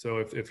it. So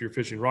if you're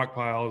fishing rock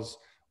piles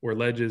or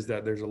ledges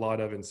that there's a lot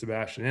of in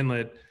Sebastian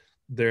Inlet,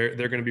 they're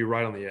going to be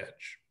right on the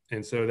edge.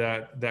 And so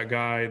that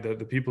guy,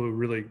 the people who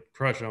really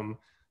crush them,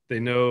 they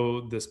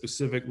know the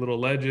specific little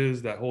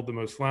ledges that hold the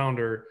most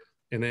flounder,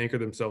 and they anchor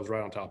themselves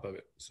right on top of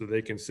it. So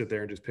they can sit there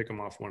and just pick them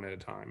off one at a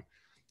time.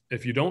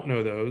 If you don't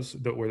know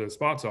where those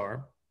spots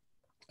are,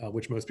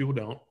 which most people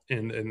don't,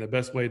 and the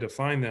best way to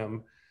find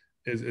them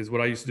is what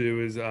I used to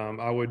do is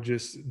I would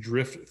just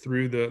drift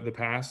through the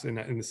pass, and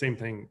the same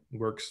thing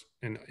works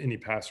in any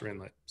pass or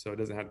inlet. So it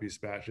doesn't have to be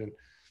Sebastian,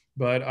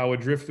 but I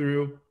would drift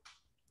through,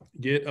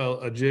 get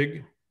a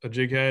jig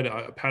head.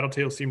 Paddle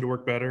tails seem to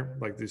work better.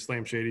 Like the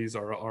slam shadies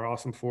are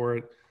awesome for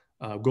it.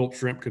 Gulp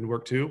shrimp can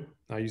work too.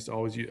 I used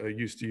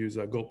to use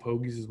gulp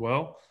pogies as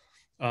well.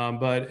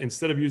 But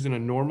instead of using a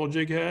normal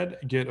jig head,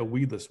 get a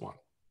weedless one.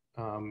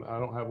 I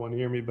don't have one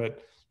near me,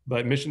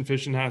 but Mission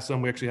Fishing has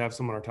some. We actually have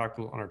some on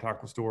our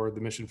tackle store.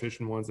 The Mission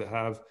Fishing ones that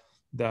have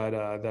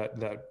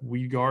that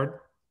weed guard,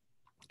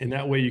 and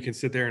that way you can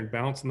sit there and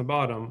bounce on the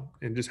bottom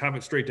and just have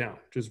it straight down,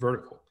 just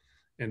vertical,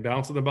 and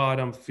bounce on the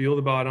bottom. Feel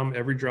the bottom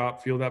every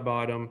drop. Feel that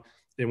bottom,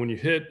 and when you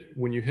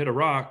hit a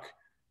rock,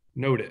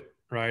 note it.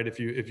 Right? If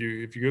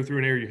you go through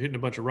an area, you're hitting a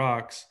bunch of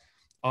rocks,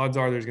 odds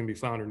are there's going to be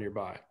flounder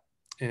nearby.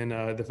 And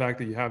the fact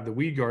that you have the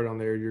weed guard on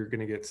there, you're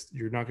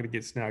not going to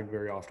get snagged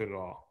very often at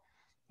all.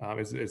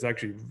 It's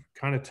actually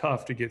kind of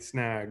tough to get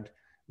snagged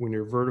when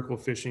you're vertical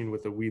fishing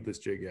with a weedless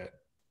jig head.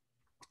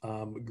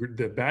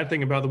 The bad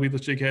thing about the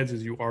weedless jig heads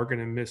is you are going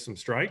to miss some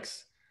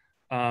strikes,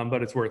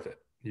 but it's worth it.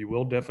 You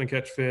will definitely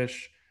catch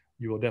fish.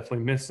 You will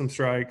definitely miss some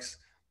strikes,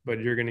 but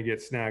you're going to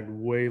get snagged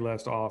way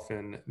less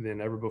often than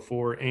ever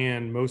before.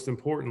 And most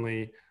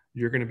importantly,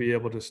 you're going to be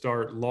able to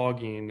start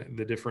logging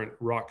the different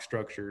rock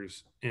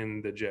structures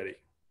in the jetty.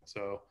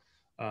 So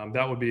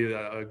that would be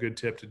a good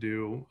tip to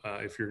do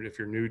if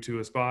you're new to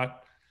a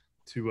spot,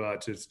 to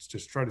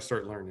just try to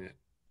start learning it.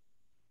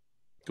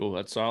 Cool,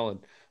 that's solid.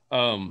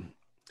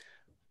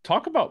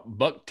 Talk about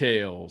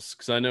bucktails,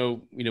 because I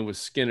know with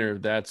Skinner,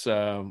 that's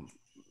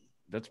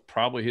that's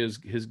probably his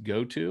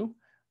go-to.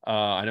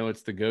 I know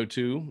it's the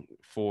go-to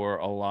for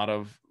a lot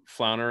of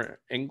flounder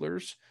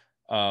anglers.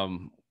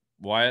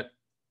 Wyatt,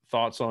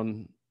 thoughts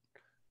on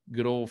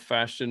good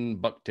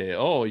old-fashioned bucktail?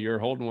 Oh, you're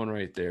holding one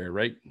right there,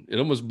 right? It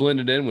almost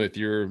blended in with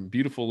your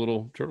beautiful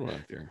little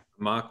turtleneck there.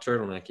 Mock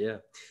turtleneck, yeah.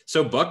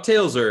 So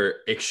bucktails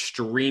are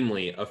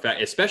extremely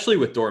effective, especially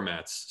with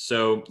doormats.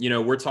 So,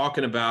 we're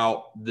talking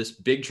about this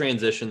big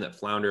transition that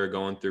flounder are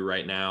going through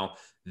right now.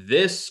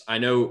 This, I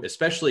know,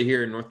 especially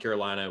here in North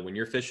Carolina, when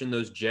you're fishing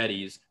those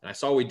jetties, and I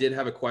saw we did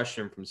have a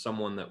question from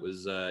someone that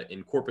was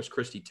in Corpus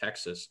Christi,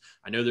 Texas.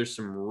 I know there's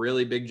some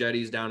really big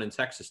jetties down in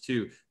Texas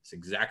too. This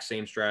exact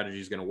same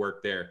strategy is going to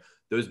work there.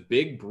 Those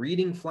big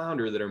breeding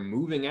flounder that are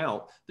moving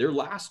out, their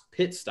last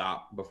pit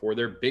stop before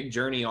their big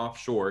journey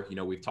offshore,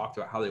 we've talked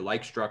about how they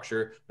like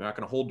structure. They're not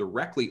going to hold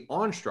directly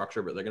on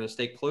structure, but they're going to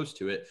stay close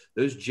to it.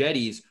 Those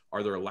jetties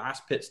are their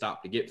last pit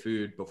stop to get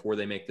food before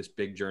they make this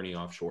big journey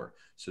offshore.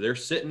 So they're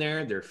sitting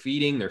there, they're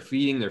feeding, and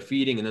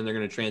then they're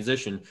going to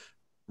transition.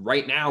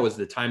 Right now is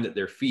the time that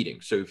they're feeding.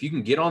 So if you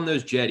can get on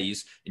those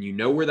jetties and you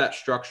know where that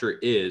structure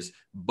is,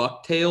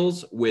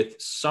 bucktails with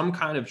some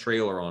kind of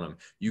trailer on them,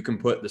 you can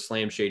put the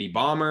Slam Shady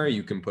Bomber,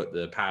 you can put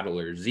the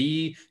Paddler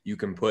Z, you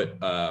can put,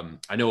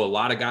 I know a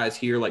lot of guys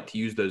here like to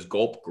use those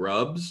Gulp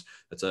grubs.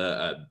 That's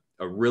a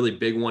really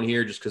big one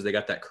here just because they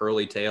got that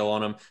curly tail on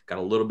them, got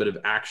a little bit of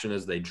action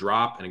as they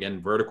drop. And again,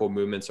 vertical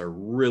movements are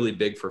really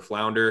big for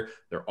flounder.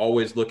 They're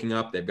always looking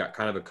up. They've got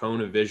kind of a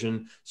cone of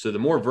vision. So the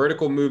more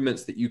vertical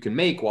movements that you can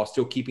make while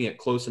still keeping it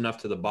close enough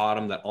to the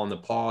bottom that on the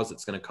pause,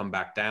 it's going to come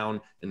back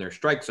down in their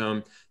strike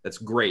zone. That's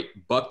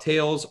great.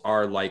 Bucktails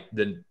are like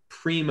the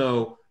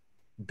primo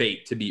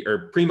bait to be,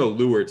 or primo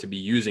lure to be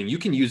using. You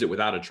can use it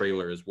without a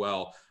trailer as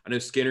well. I know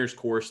Skinner's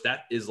course,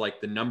 that is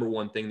like the number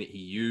one thing that he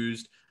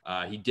used.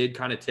 He did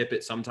kind of tip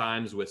it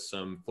sometimes with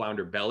some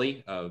flounder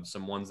belly of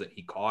some ones that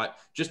he caught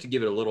just to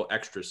give it a little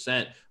extra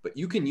scent. But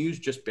you can use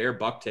just bare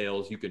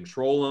bucktails. You can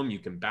troll them, you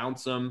can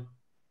bounce them,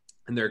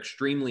 and they're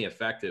extremely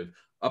effective.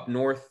 Up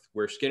north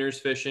where Skinner's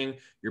fishing,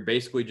 you're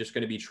basically just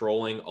going to be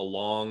trolling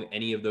along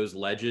any of those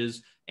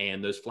ledges,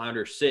 and those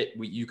flounder sit.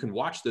 You can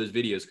watch those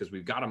videos because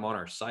we've got them on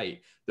our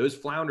site. Those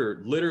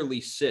flounder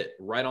literally sit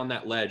right on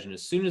that ledge, and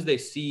as soon as they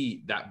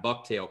see that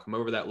bucktail come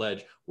over that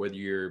ledge, whether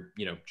you're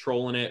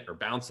trolling it or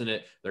bouncing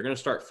it, they're going to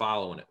start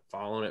following it.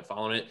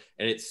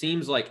 And it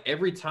seems like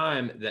every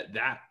time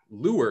that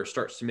lure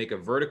starts to make a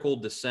vertical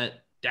descent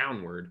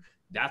downward,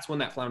 that's when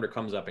that flounder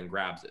comes up and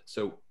grabs it.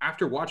 So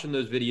after watching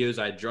those videos,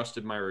 I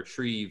adjusted my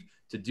retrieve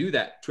to do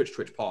that twitch,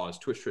 pause,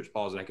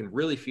 and I can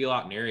really feel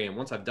out an area. And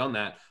once I've done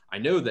that, I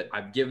know that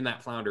I've given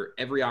that flounder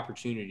every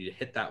opportunity to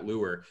hit that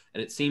lure.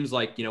 And it seems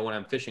like, when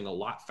I'm fishing a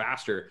lot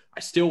faster, I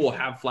still will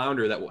have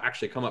flounder that will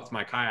actually come up to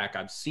my kayak.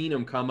 I've seen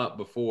them come up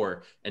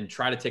before and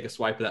try to take a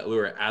swipe of that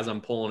lure as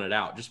I'm pulling it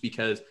out, just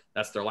because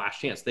that's their last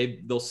chance.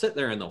 They'll sit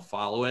there and they'll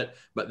follow it,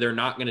 but they're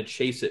not going to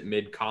chase it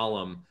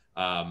mid-column.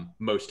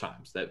 Most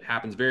times that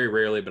happens very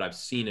rarely, but I've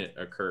seen it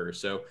occur.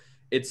 So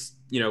this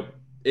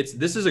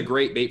is a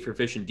great bait for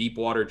fishing deep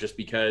water just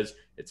because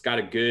it's got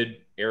a good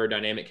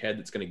aerodynamic head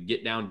that's going to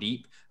get down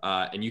deep,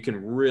 and you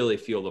can really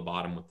feel the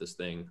bottom with this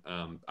thing.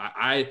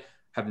 I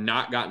have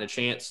not gotten a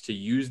chance to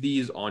use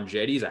these on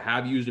jetties. I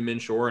have used them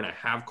inshore, and I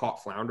have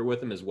caught flounder with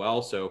them as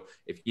well. So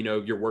if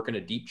you're working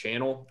a deep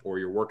channel or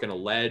you're working a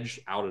ledge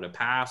out at a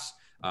pass,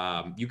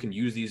 you can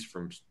use these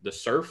from the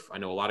surf. I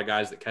know a lot of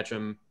guys that catch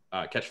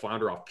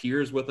flounder off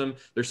piers with them.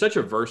 They're such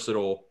a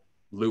versatile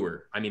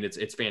lure. I mean,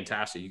 it's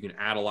fantastic. You can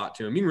add a lot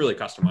to them. You can really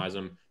customize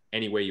them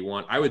any way you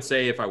want. I would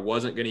say if I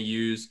wasn't going to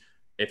use,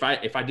 if I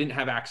didn't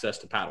have access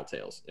to paddle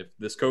tails, if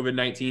this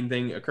COVID-19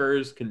 thing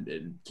occurs,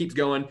 it keeps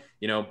going,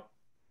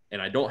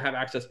 and I don't have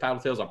access to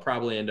paddle tails, I'll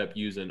probably end up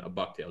using a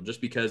bucktail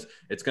just because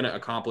it's going to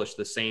accomplish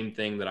the same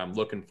thing that I'm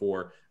looking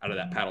for out of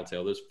that paddle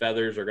tail. Those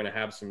feathers are going to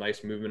have some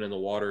nice movement in the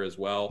water as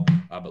well.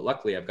 But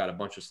luckily I've got a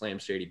bunch of Slam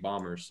Shady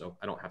Bombers, so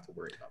I don't have to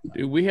worry about that.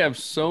 Dude, we have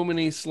so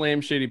many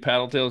Slam Shady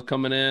paddle tails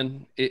coming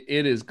in.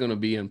 It is going to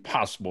be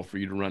impossible for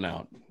you to run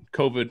out,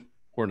 COVID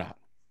or not.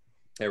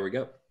 There we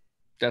go.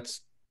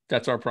 That's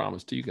our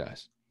promise to you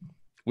guys.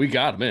 We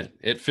got them in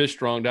at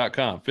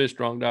fishstrong.com.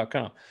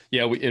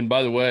 Yeah. And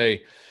by the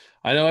way,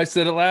 I know I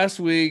said it last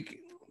week.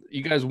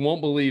 You guys won't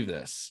believe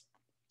this.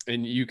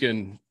 And you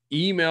can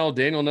email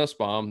Daniel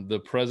Nussbaum, the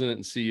president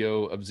and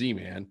CEO of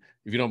Z-Man,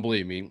 if you don't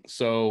believe me.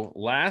 So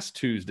last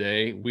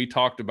Tuesday, we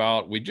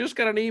just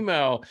got an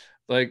email,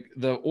 like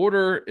the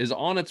order is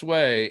on its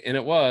way, and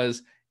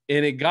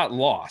it got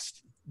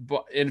lost.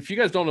 And if you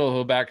guys don't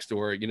know the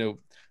backstory,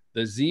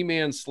 the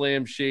Z-Man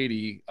Slam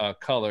Shady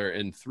color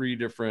in 3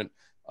 different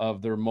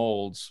of their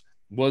molds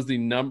was the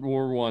number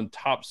 1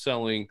 top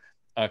selling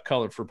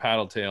color for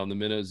paddle tail in the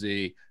Minnow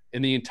Z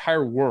in the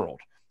entire world.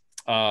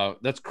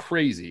 That's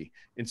crazy.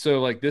 And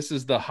so like this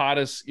is the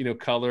hottest,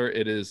 color.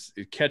 It is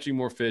catching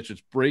more fish.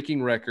 It's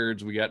breaking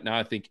records. We got now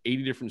I think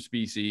 80 different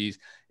species.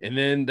 And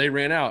then they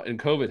ran out and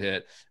COVID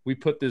hit. We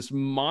put this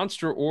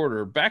monster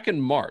order back in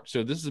March.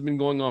 So this has been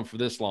going on for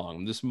this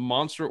long. This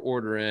monster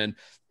order in,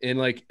 and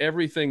like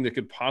everything that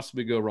could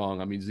possibly go wrong.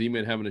 I mean,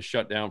 Z-Man having to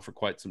shut down for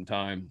quite some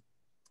time.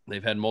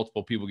 They've had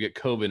multiple people get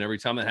COVID. And every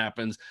time that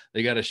happens,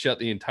 they got to shut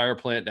the entire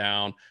plant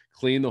down,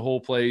 clean the whole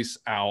place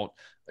out.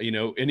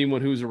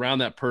 Anyone who's around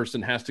that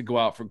person has to go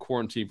out for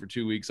quarantine for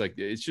 2 weeks. Like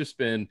it's just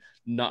been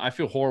not, I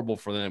feel horrible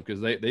for them because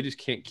they just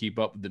can't keep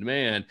up with the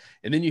demand.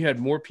 And then you had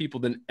more people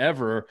than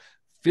ever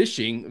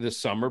fishing this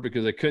summer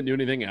because they couldn't do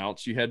anything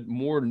else. You had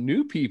more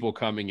new people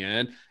coming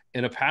in,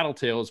 and a paddle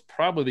tail is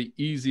probably the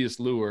easiest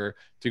lure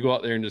to go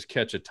out there and just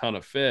catch a ton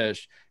of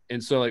fish.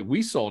 And so like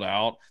we sold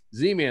out,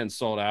 Z-Man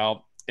sold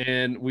out,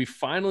 and we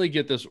finally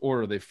get this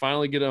order. They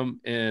finally get them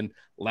in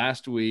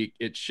last week.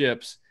 It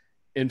ships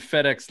and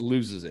FedEx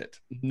loses it.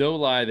 No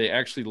lie, they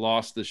actually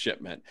lost the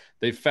shipment.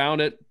 They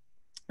found it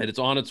and it's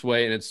on its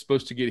way, and it's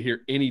supposed to get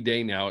here any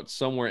day now. It's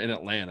somewhere in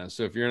Atlanta.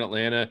 So if you're in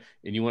Atlanta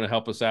and you want to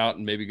help us out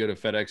and maybe go to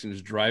FedEx and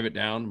just drive it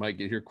down, might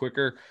get here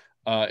quicker.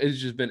 It's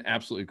just been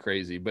absolutely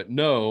crazy. But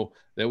know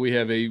that we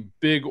have a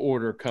big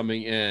order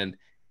coming in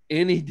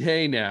any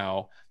day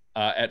now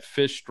at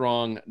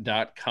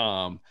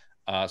fishstrong.com.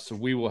 So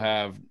we will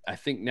have, I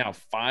think now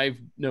 5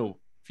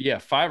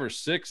 or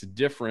 6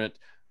 different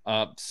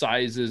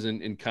sizes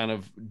and kind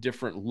of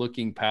different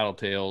looking paddle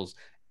tails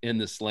in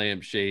the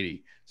Slam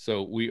Shady.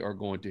 So we are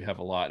going to have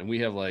a lot. And we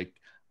have like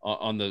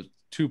on the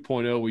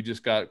 2.0, we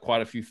just got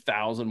quite a few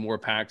thousand more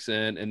packs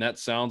in. And that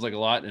sounds like a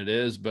lot, and it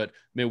is. But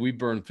man, we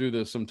burn through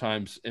those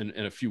sometimes in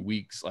a few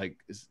weeks. Like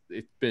it's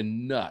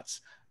been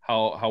nuts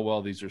how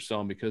well these are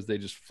selling because they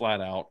just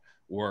flat out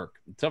work.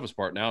 The toughest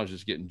part now is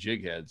just getting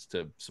jig heads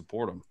to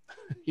support them.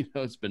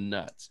 It's been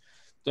nuts.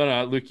 So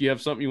Luke, you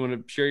have something you want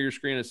to share your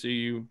screen? I see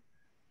you.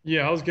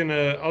 Yeah, I was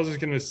just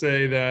gonna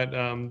say that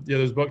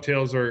those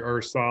bucktails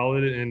are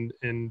solid,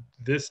 and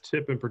this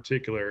tip in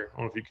particular.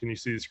 I don't know if can you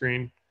see the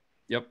screen?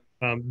 Yep.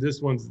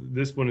 This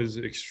one is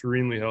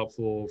extremely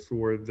helpful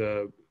for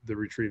the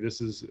retrieve.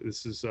 This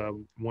is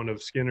one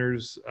of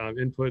Skinner's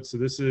inputs. So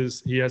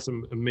he has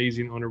some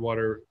amazing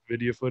underwater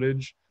video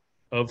footage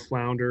of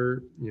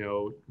flounder,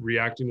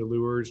 reacting to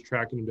lures,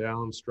 tracking them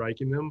down,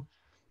 striking them,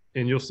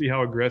 and you'll see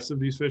how aggressive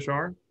these fish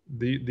are.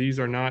 These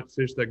are not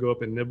fish that go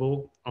up and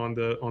nibble on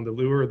the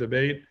lure or the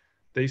bait.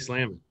 They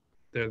slam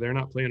it. They're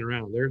not playing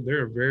around.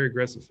 They're a very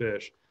aggressive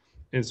fish.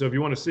 And so if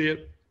you want to see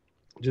it,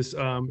 just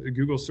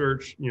Google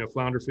search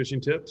flounder fishing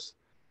tips,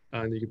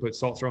 and you can put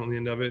salt on the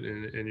end of it,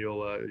 and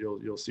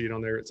you'll see it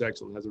on there. It's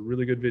excellent. It has a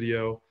really good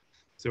video.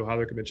 So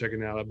highly recommend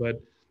checking it out.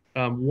 But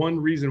one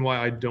reason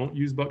why I don't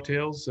use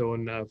bucktails, so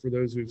for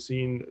those who've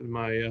seen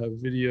my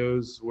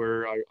videos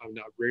where I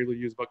rarely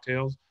use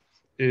bucktails,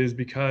 is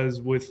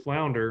because with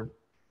flounder,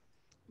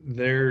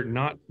 they're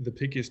not the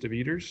pickiest of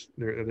eaters.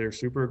 They're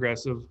super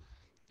aggressive,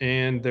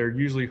 and they're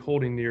usually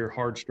holding near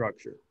hard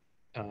structure,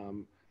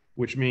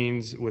 which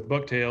means with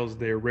bucktails,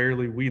 they're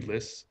rarely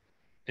weedless,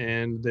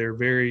 and they're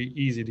very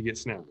easy to get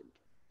snagged.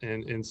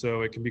 And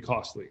so it can be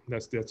costly.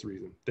 That's the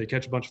reason. They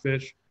catch a bunch of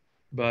fish,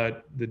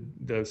 but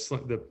the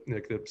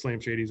Slam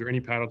Shadies or any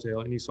paddle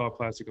tail, any soft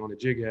plastic on a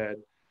jig head,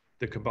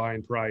 the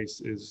combined price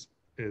is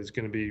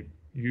going to be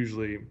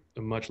usually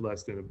much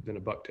less than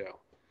a bucktail.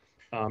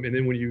 And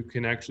then when you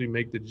can actually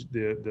make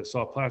the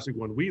soft plastic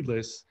one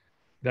weedless,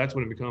 that's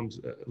when it becomes,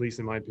 at least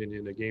in my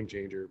opinion, a game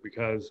changer,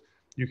 because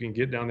you can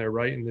get down there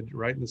right in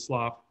the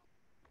slop,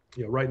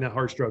 right in that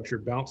hard structure,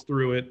 bounce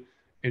through it,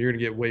 and you're going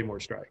to get way more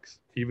strikes.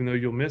 Even though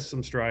you'll miss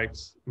some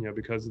strikes,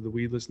 because of the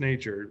weedless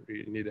nature,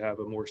 you need to have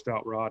a more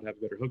stout rod, have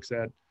a better hook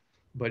set,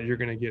 but you're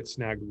going to get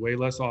snagged way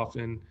less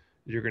often.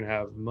 You're going to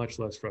have much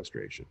less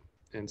frustration.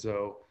 And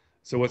so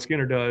what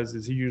Skinner does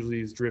is he usually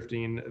is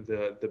drifting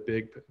the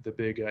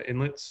big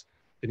inlets,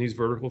 and he's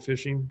vertical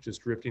fishing,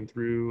 just drifting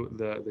through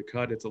the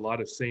cut. It's a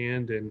lot of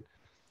sand and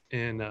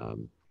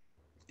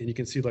you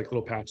can see like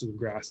little patches of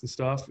grass and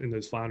stuff, and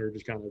those flounder are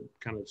just kind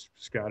of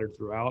scattered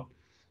throughout.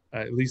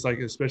 At least like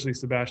especially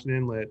Sebastian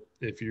Inlet,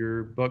 if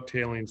you're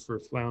bucktailing for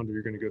flounder,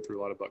 you're going to go through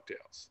a lot of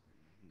bucktails.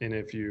 And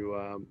if you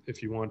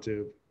want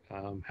to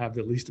have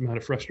the least amount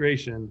of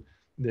frustration,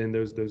 then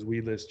those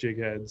weedless jig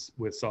heads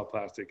with soft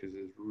plastic is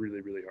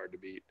really, really hard to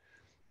beat.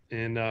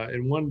 And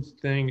one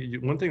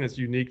thing that's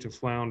unique to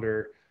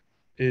flounder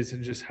is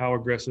just how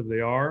aggressive they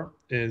are.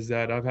 Is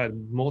that I've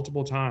had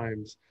multiple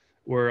times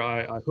where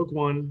I hook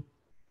one,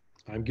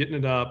 I'm getting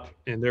it up,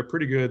 and they're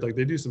pretty good. Like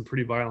they do some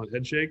pretty violent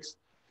head shakes,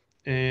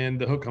 and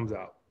the hook comes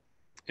out.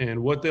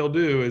 And what they'll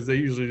do is they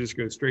usually just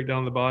go straight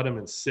down the bottom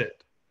and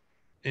sit.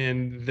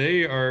 And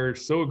they are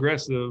so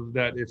aggressive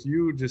that if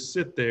you just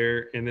sit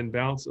there and then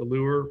bounce a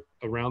lure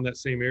around that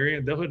same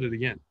area, they'll hit it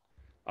again.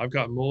 I've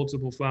got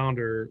multiple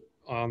flounder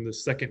on the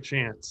second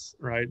chance,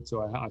 right?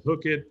 So I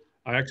hook it,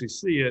 I actually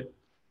see it,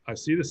 I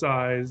see the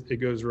size, it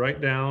goes right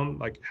down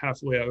like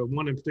halfway.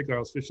 One in particular, I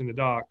was fishing the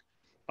dock.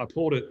 I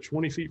pulled it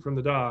 20 feet from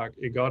the dock.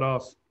 It got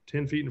off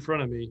 10 feet in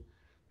front of me.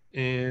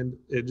 and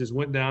it just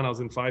went down. I was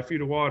in 5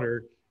 feet of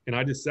water, and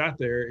I just sat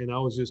there, and I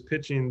was just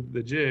pitching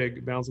the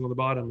jig, bouncing on the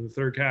bottom, and the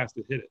third cast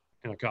it hit it,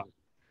 and I caught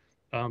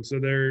it. So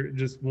they're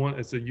just one.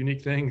 It's a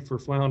unique thing for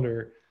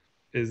flounder,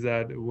 is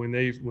that when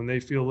they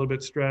feel a little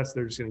bit stressed,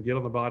 they're just going to get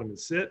on the bottom and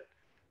sit.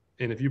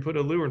 And if you put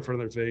a lure in front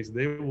of their face,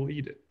 they will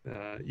eat it.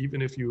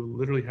 Even if you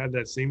literally had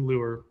that same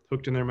lure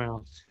hooked in their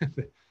mouth,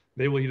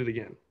 they will eat it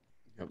again.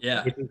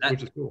 Yeah,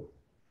 which is cool.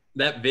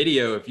 That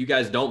video, if you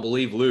guys don't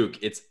believe Luke,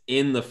 it's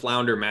in the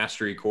Flounder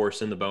Mastery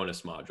course in the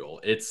bonus module.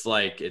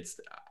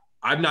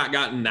 I've not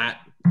gotten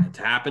that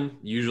to happen.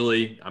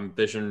 Usually I'm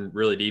fishing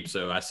really deep,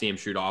 so I see him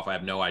shoot off. I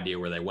have no idea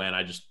where they went.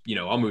 I just,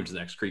 I'll move to the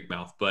next creek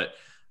mouth. But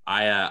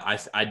I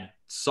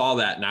saw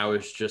that, and I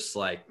was just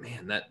like,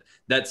 man,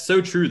 that's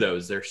so true.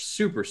 They're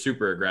super,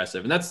 super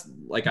aggressive. And that's,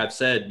 like I've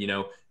said,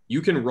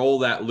 you can roll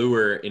that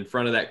lure in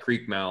front of that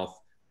creek mouth,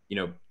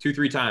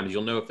 2-3 times.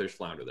 You'll know if there's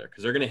flounder there,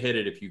 because they're going to hit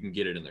it if you can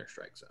get it in their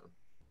strike zone.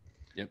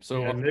 Yep.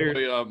 So,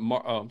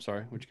 I'm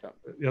sorry. What you got?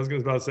 Yeah, I was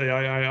about to say,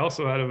 I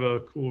also had a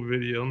cool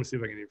video. Let me see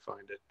if I can even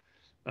find it.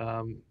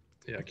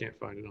 Yeah, I can't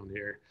find it on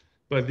here.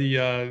 But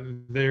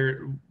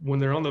when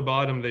they're on the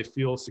bottom, they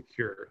feel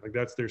secure. Like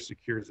that's their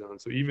secure zone.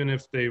 So even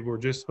if they were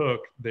just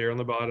hooked, they're on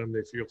the bottom,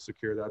 they feel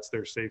secure. That's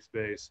their safe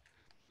space.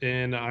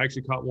 And I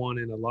actually caught one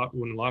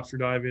when lobster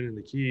diving in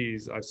the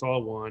Keys. I saw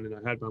one, and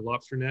I had my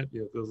lobster net,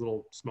 those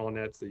little small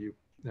nets that you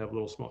have a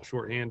little small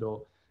short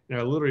handle. And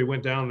I literally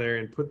went down there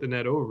and put the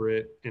net over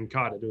it and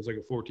caught it. It was like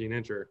a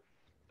 14-incher.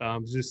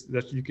 Just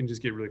that you can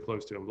just get really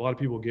close to them. A lot of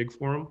people gig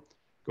for them,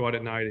 go out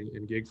at night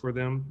and gig for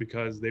them,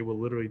 because they will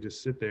literally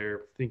just sit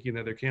there thinking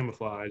that they're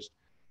camouflaged,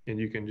 and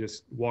you can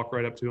just walk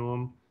right up to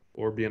them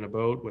or be in a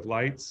boat with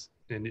lights,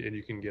 and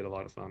you can get a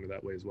lot of flounder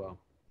that way as well.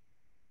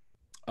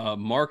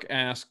 Mark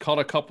asked, caught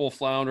a couple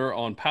flounder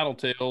on paddle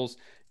tails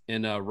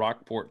in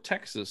Rockport,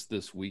 Texas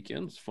this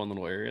weekend. It's a fun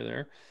little area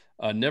there.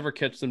 Never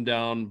catch them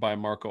down by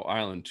Marco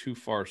Island, too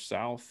far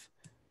south.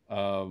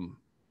 No,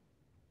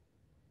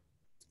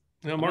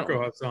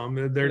 Marco has some.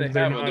 They're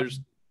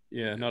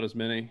not as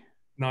many.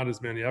 Not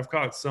as many. I've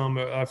caught some.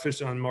 I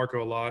fished on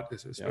Marco a lot.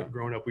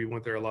 Growing up, we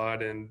went there a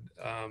lot and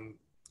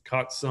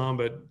caught some,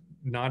 but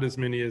not as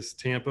many as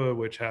Tampa,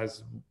 which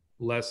has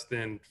less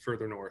than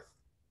further north.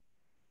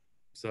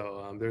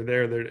 So they're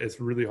there. It's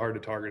really hard to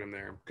target them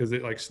there, because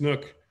like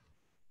snook,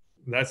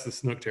 that's the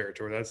snook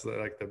territory. That's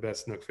like the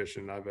best snook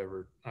fishing I've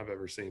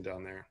ever seen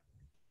down there.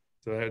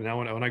 So now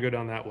when I go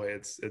down that way,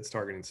 it's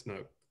targeting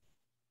snook.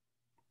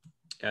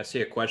 I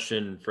see a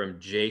question from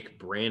Jake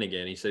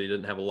Brannigan. He said he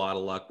didn't have a lot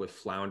of luck with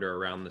flounder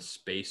around the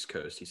Space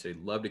Coast. He said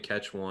he'd love to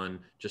catch one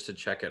just to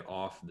check it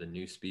off the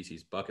new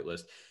species bucket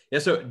list. Yeah,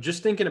 so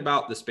just thinking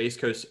about the Space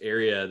Coast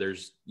area,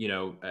 there's,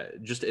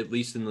 just at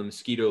least in the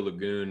Mosquito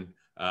Lagoon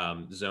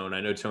zone,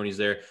 I know Tony's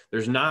there.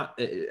 There's not,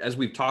 as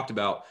we've talked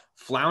about,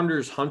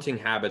 flounder's hunting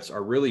habits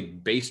are really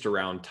based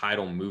around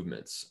tidal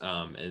movements.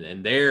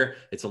 And there,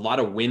 it's a lot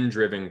of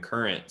wind-driven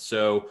current.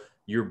 So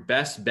your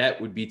best bet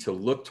would be to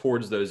look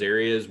towards those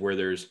areas where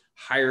there's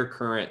higher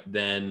current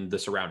than the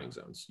surrounding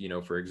zones.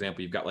 For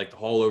example, you've got like the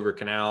Haulover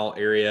Canal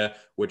area,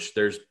 which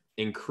there's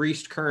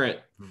increased current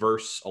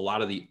versus a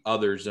lot of the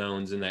other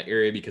zones in that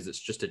area, because it's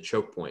just a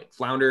choke point.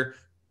 Flounder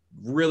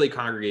really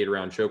congregate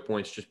around choke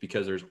points just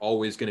because there's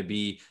always going to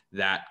be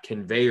that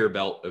conveyor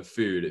belt of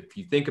food. If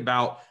you think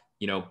about,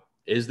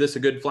 is this a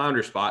good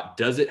flounder spot?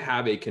 Does it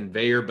have a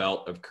conveyor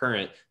belt of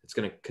current that's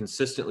going to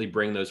consistently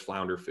bring those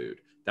flounder food?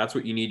 That's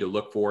what you need to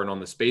look for. And on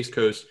the Space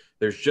Coast,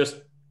 there's just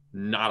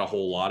not a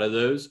whole lot of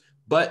those,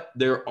 but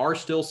there are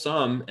still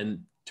some. And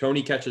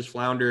Tony catches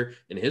flounder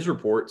in his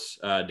reports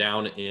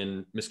down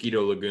in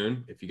Mosquito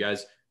Lagoon. If you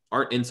guys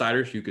aren't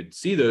insiders, you could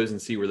see those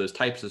and see where those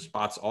types of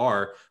spots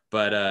are,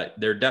 but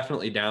they're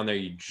definitely down there.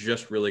 You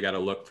just really got to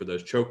look for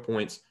those choke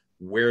points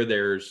where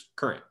there's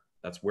current.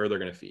 That's where they're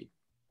going to feed.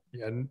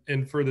 Yeah.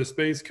 And for the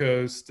Space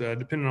Coast,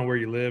 depending on where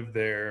you live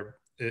there,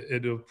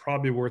 it'll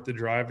probably be worth the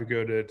drive to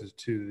go to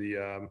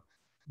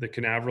the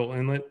Canaveral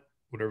Inlet,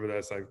 whatever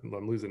that's like.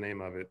 I'm losing the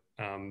name of it.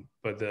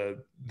 But the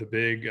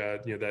big,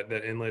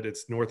 that inlet,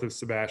 it's north of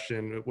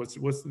Sebastian. What's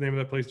the name of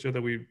that place, Joe,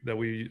 that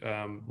we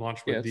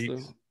launched with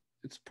Deeks?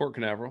 It's Port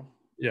Canaveral.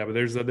 Yeah, but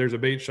there's a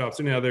bait shop.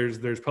 So now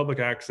there's public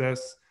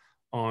access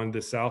on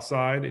the south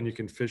side, and you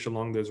can fish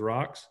along those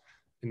rocks.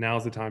 And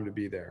now's the time to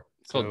be there.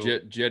 It's called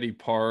Jetty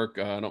Park.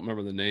 I don't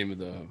remember the name of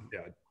the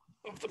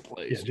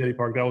place. Yeah, Jetty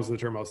Park. That was the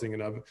term I was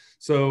thinking of.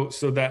 So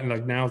that,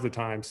 like, now's the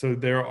time. So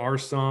there are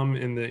some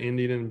in the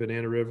Indian and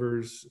Banana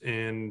Rivers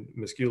and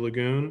Mosquito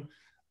Lagoon.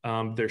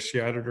 They're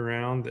scattered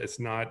around.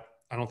 I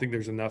don't think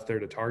there's enough there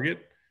to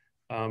target.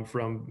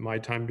 From my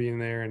time being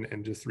there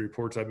and just the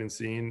reports I've been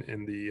seeing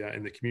in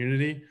the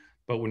community.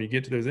 But when you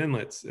get to those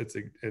inlets, it's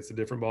a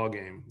different ball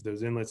game.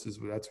 Those inlets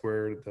that's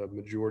where the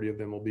majority of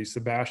them will be.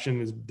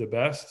 Sebastian is the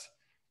best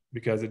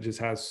because it just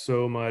has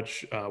so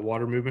much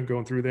water movement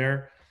going through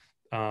there.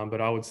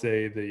 But I would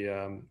say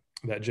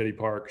that Jetty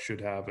Park should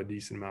have a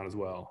decent amount as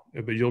well.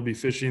 But you'll be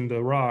fishing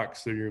the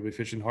rocks, so you'll be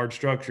fishing hard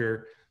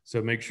structure.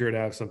 So make sure to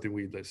have something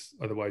weedless.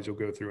 Otherwise, you'll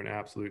go through an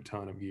absolute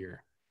ton of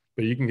gear.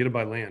 but you can get it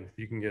by land.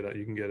 You can get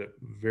a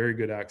very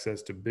good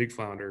access to big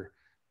flounder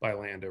by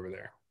land over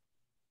there.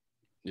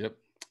 Yep.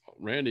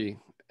 Randy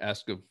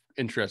asked an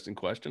interesting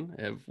question.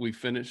 Have we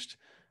finished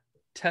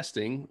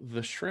testing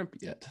the shrimp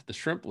yet? The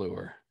shrimp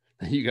lure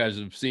that you guys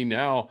have seen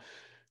now.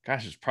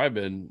 Gosh, it's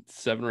probably been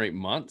 7 or 8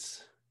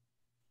 months,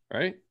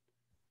 right?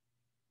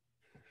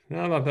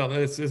 No, not that.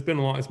 It's been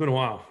long. It's been a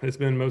while. It's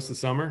been most of the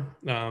summer.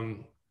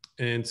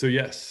 And so,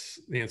 yes,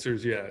 the answer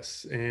is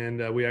yes.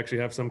 And we actually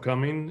have some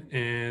coming,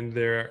 and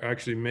they're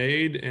actually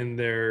made and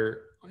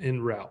they're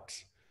en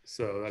route.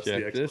 So that's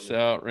Check this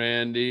out,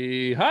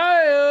 Randy.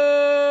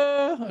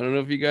 Hiya! I don't know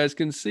if you guys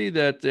can see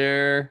that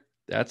there.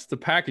 That's the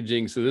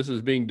packaging. So this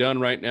is being done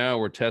right now.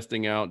 We're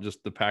testing out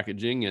just the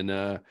packaging. And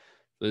those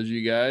of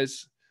you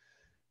guys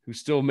who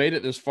still made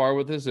it this far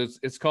with us,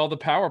 it's called the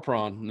Power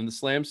Prawn in the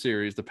Slam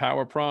series. The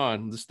Power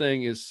Prawn. This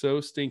thing is so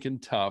stinking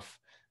tough.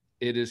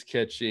 It is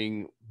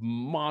catching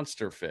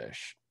monster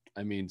fish.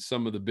 I mean,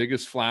 some of the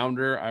biggest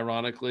flounder,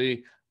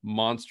 ironically,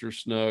 monster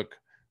snook,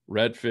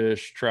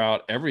 redfish,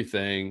 trout,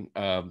 everything.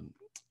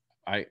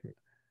 I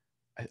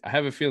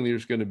have a feeling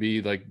there's going to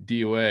be like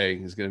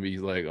DOA is going to be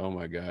like, oh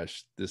my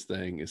gosh, this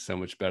thing is so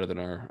much better than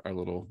our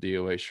little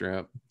DOA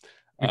shrimp.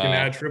 We can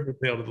add triple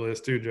tail to the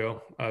list too,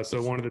 Joe.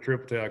 So one of the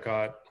triple tail I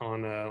caught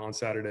on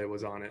Saturday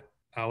was on it.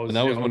 And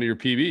that was one of your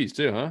PBs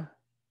too, huh?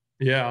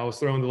 Yeah, I was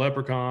throwing the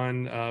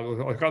leprechaun.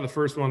 I caught the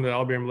first one, the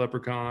Alabama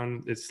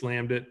leprechaun. It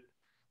slammed it,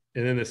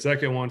 and then the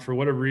second one, for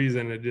whatever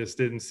reason, it just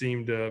didn't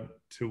seem to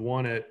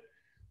want it.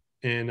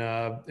 And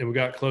we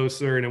got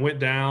closer, and it went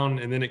down,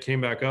 and then it came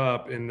back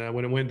up. And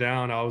when it went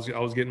down, I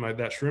was getting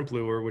that shrimp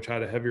lure, which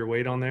had a heavier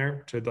weight on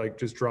there, to like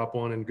just drop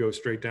one and go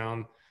straight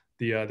down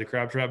the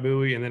crab trap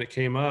buoy. And then it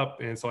came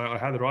up, and so I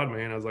had the rod in my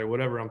hand. I was like,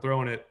 whatever, I'm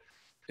throwing it,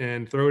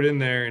 and throw it in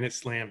there, and it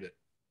slammed it.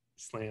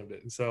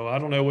 And so I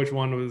don't know which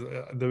one was.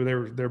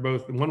 They're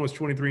both. One was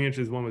 23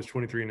 inches, one was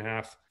 23 and a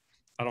half.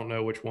 I don't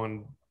know which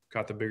one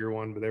got the bigger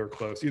one, but they were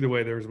close. Either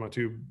way, there was my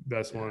two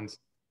best ones,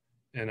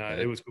 and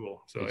it was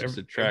cool. So it just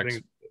attracts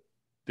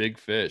big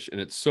fish,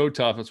 and it's so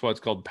tough. That's why it's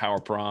called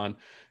Power Prawn.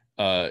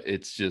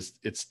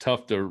 It's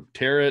tough to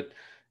tear it.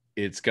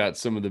 It's got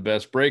some of the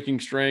best breaking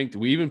strength.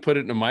 We even put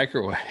it in a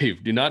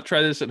microwave. Do not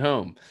try this at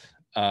home.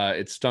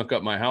 It stunk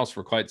up my house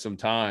for quite some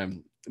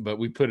time, but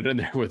we put it in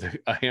there with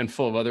a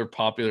handful of other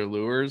popular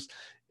lures,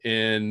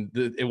 and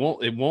it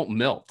won't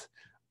melt.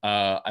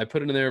 I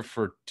put it in there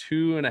for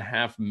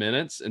 2.5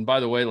 minutes. And by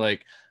the way,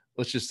 like,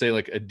 let's just say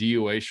like a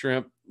DOA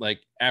shrimp, like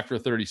after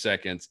 30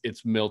 seconds,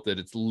 it's melted.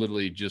 It's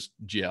literally just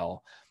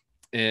gel.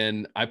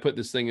 And I put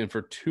this thing in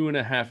for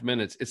 2.5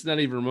 minutes. It's not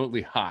even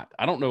remotely hot.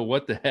 I don't know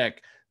what the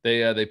heck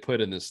they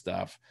put in this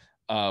stuff,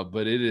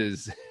 but it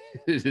is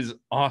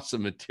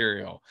awesome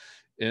material.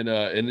 And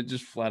it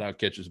just flat out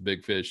catches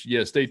big fish.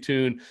 Yeah, stay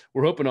tuned.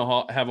 We're hoping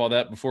to have all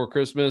that before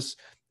Christmas.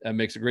 That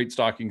makes a great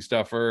stocking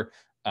stuffer.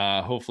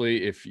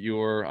 Hopefully,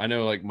 I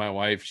know like my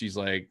wife, she's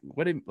like,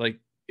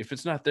 if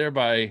it's not there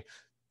by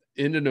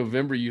end of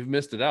November, you've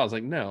missed it out. I was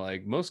like, no,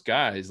 like most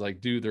guys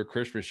like do their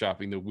Christmas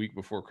shopping the week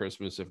before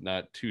Christmas, if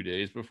not 2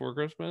 days before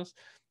Christmas.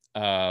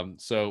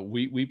 So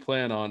we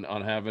plan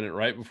on having it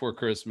right before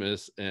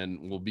Christmas,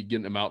 and we'll be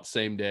getting them out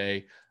same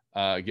day,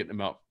 getting them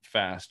out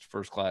fast,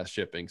 first class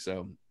shipping.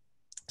 So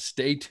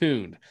stay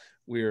tuned.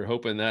 We are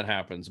hoping that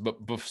happens, but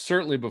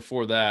certainly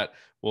before that,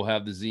 we'll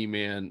have the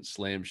Z-Man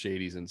Slam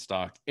Shadies in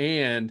stock.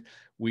 And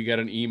we got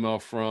an email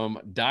from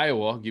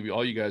Daiwa. I'll give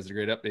all you guys the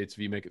great updates if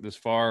you make it this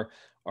far.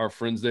 Our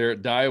friends there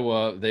at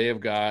Daiwa, they have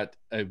got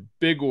a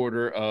big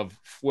order of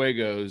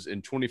Fuegos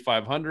in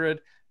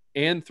 2,500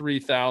 and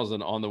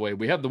 3,000 on the way.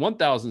 We have the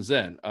 1,000s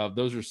in.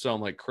 Those are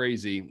selling like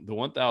crazy. The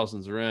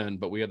 1,000s are in,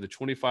 but we have the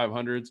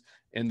 2,500s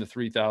and the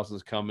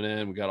 3,000s coming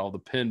in. We got all the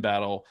pin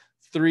battle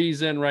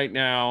 3s in right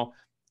now.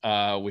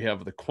 We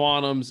have the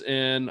Quantums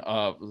in.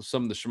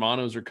 Some of the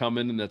Shimanos are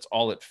coming, and that's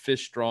all at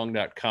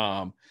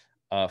fishstrong.com.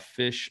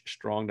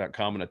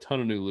 Fishstrong.com, and a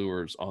ton of new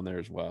lures on there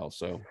as well.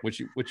 So what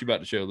you about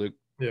to show, Luke?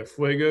 Yeah,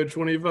 Fuego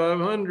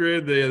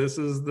 2,500. Yeah, this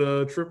is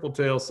the triple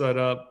tail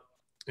setup,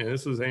 and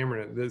this was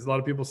hammering it. There's a lot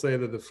of people say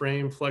that the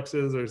frame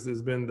flexes.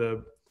 There's been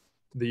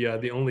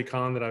the only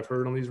con that I've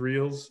heard on these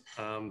reels.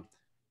 I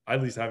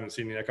at least haven't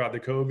seen it. I caught the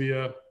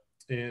cobia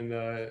and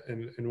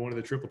one of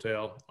the triple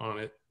tail on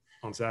it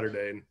on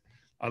Saturday, and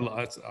I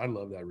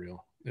love that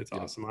reel. It's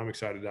awesome. I'm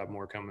excited to have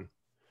more coming.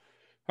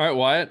 All right,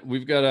 Wyatt,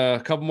 we've got a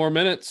couple more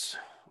minutes.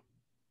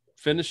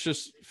 Finish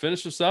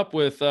us up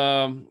with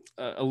a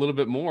little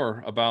bit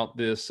more about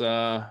this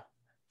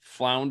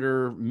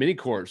flounder mini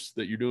course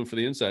that you're doing for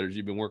the insiders.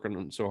 You've been working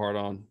on so hard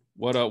on.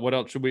 What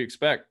else should we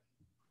expect?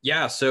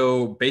 Yeah,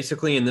 so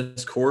basically in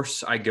this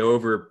course, I go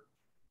over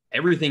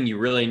everything you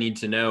really need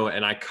to know,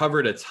 and I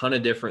covered a ton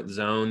of different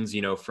zones.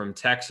 From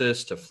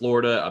Texas to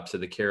Florida up to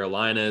the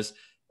Carolinas.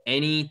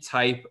 Any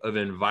type of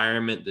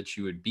environment that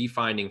you would be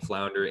finding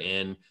flounder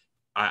in,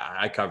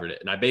 I covered it.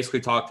 And I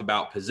basically talked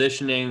about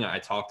positioning. I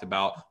talked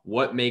about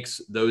what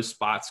makes those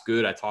spots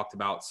good. I talked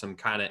about some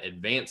kind of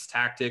advanced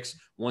tactics.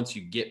 Once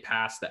you get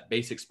past that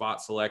basic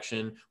spot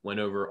selection, went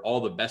over all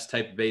the best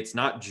type of baits,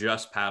 not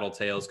just paddle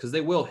tails, because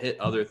they will hit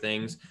other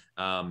things.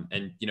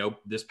 And, you know,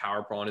 this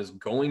power prawn is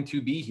going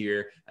to be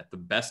here at the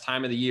best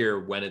time of the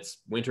year when it's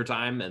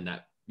wintertime and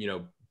that, you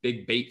know,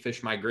 big bait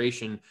fish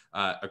migration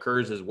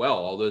occurs as well.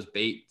 All those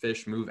bait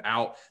fish move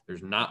out.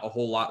 There's not a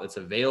whole lot that's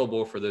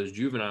available for those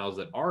juveniles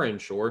that are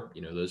inshore,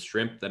 you know, those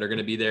shrimp that are going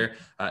to be there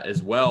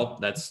as well.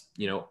 That's,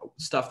 you know,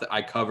 stuff that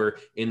I cover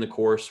in the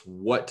course,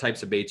 what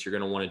types of baits you're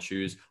going to want to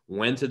choose,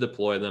 when to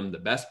deploy them, the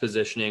best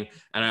positioning.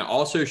 And I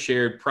also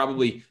shared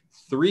probably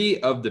 3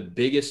 of the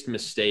biggest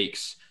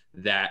mistakes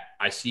that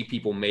I see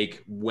people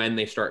make when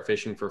they start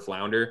fishing for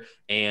flounder,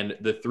 and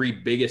the 3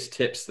 biggest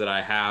tips that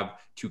I have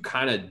to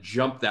kind of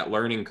jump that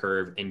learning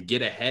curve and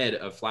get ahead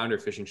of flounder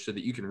fishing so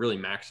that you can really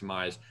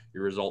maximize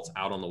your results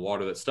out on the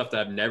water. That's stuff that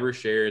I've never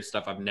shared,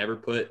 stuff I've never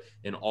put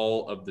in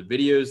all of the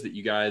videos that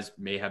you guys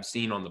may have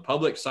seen on the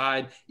public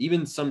side,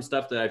 even some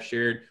stuff that I've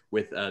shared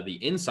with the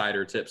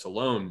insider tips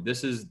alone.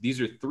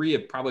 These are 3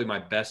 of probably my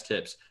best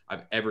tips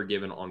I've ever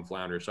given on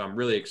flounder. So I'm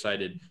really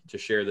excited to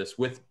share this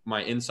with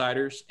my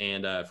insiders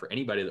and for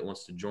anybody that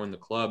wants to join the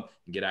club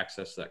and get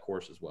access to that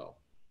course as well.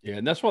 Yeah,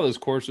 and that's why those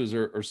courses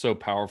are so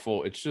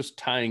powerful. It's just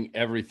tying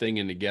everything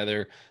in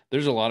together.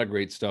 There's a lot of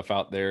great stuff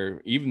out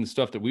there. Even the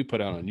stuff that we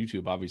put out on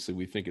YouTube, obviously,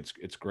 we think it's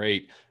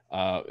great.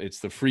 It's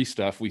the free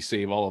stuff. We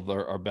save all of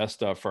our best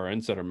stuff for our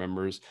insider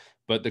members.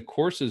 But the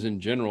courses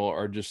in general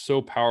are just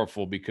so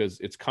powerful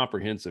because it's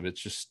comprehensive. It's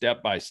just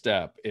step by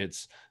step.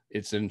 It's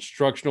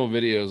instructional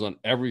videos on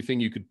everything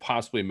you could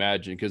possibly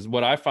imagine. Because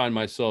what I find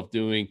myself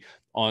doing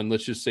on,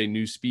 let's just say,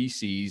 new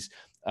species,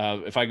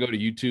 if I go to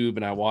YouTube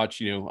and I watch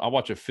a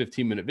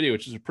 15-minute video,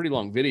 which is a pretty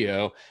long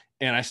video,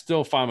 and I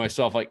still find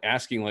myself like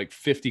asking like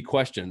 50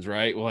 questions,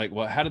 right? Like,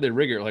 well, how did they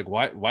rig it? Like,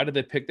 why did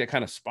they pick that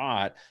kind of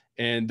spot?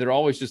 And they're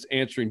always just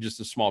answering just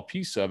a small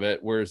piece of it.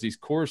 Whereas these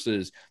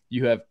courses,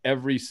 you have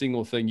every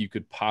single thing you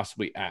could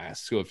possibly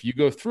ask. So if you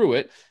go through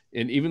it,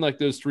 and even like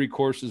those 3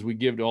 courses we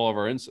give to all of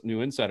our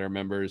new insider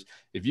members,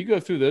 if you go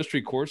through those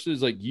 3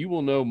 courses, like you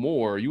will know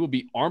more, you will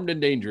be armed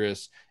and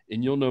dangerous,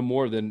 and you'll know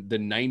more than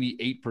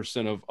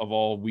 98% of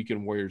all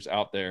weekend warriors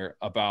out there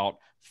about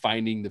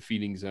finding the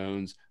feeding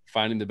zones,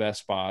 finding the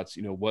best spots,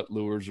 you know, what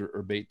lures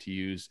or bait to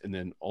use, and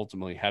then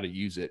ultimately how to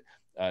use it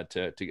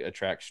to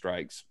attract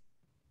strikes.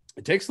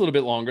 It takes a little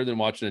bit longer than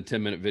watching a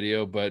 10-minute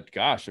video, but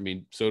gosh, I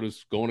mean, so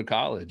does going to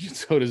college, and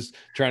so does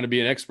trying to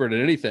be an expert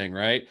at anything,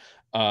 right?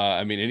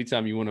 I mean,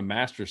 anytime you want to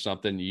master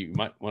something, you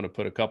might want to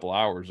put a couple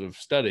hours of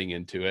studying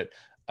into it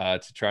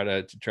to try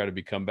to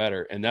become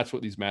better. And that's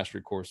what these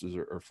mastery courses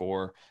are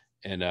for.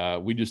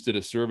 And we just did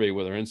a survey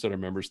with our insider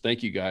members.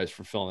 Thank you guys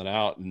for filling it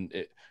out. And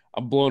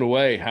I'm blown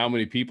away how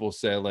many people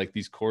said like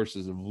these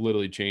courses have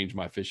literally changed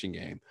my fishing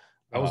game.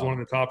 That was one of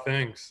the top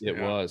things. It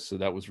was. So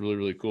that was really,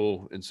 really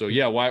cool. And so,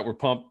 yeah, Wyatt, we're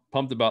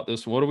pumped about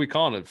this. What are we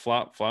calling it?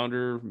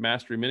 Flounder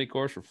Mastery Mini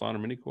Course or Flounder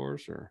Mini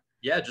Course or?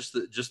 Yeah, just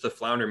the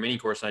Flounder mini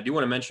course. And I do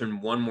want to mention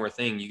one more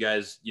thing. You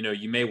guys, you know,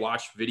 you may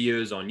watch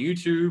videos on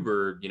YouTube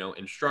or, you know,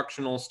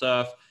 instructional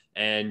stuff,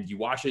 and you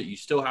watch it, you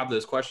still have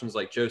those questions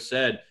like Joe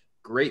said.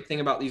 Great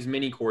thing about these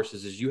mini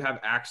courses is you have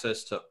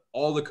access to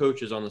all the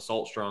coaches on the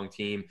Salt Strong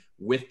team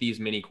with these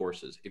mini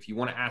courses. If you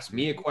want to ask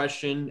me a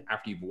question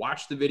after you've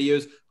watched the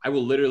videos, I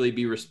will literally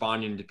be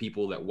responding to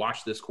people that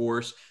watch this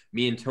course.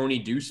 Me and Tony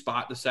do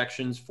spot the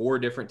sections for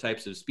different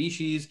types of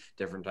species,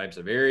 different types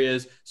of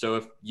areas. So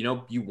if you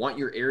know you want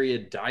your area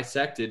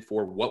dissected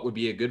for what would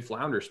be a good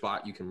flounder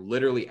spot, you can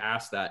literally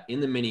ask that in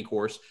the mini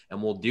course,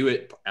 and we'll do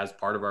it as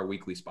part of our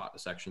weekly spot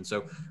dissection.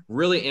 So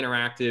really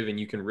interactive, and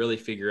you can really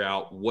figure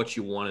out what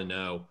you want to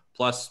know.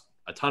 Plus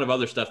a ton of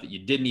other stuff that you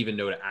didn't even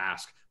know to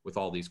ask with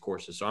all these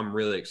courses. So I'm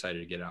really excited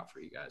to get it out for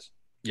you guys.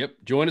 Yep.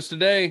 Join us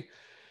today.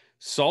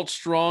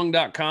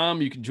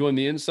 saltstrong.com. You can join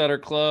the insider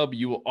club.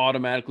 You will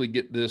automatically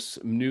get this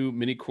new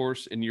mini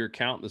course in your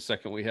account the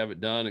second we have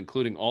it done,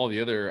 including all the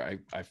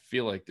other, I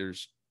feel like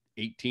there's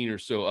 18 or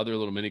so other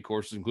little mini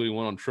courses, including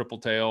one on triple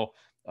tail,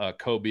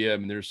 cobia. I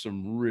mean, there's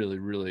some really,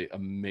 really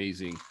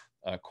amazing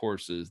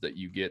courses that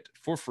you get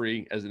for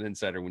free as an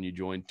insider when you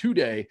join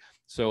today.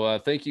 So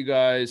thank you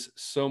guys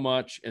so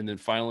much. And then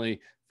finally,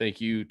 thank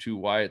you to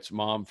Wyatt's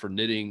mom for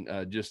knitting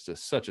just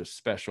such a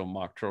special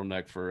mock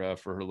turtleneck for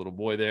her little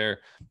boy there.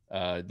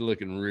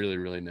 Looking really,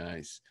 really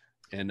nice.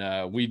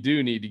 And we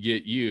do need to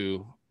get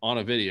you on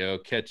a video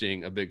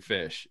catching a big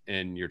fish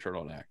in your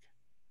turtleneck.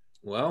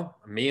 Well,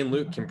 me and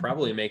Luke can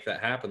probably make that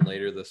happen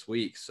later this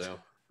week. So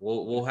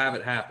we'll have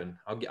it happen.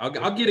 I'll get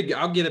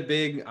a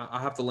big. I'll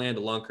have to land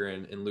a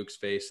lunker in Luke's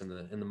face in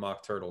the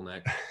mock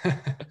turtleneck.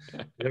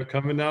 Yeah,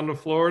 coming down to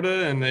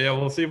Florida, and yeah,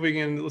 we'll see if we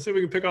can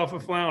pick off a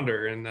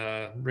flounder and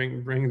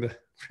bring the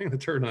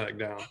turtleneck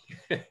down.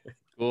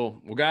 Cool.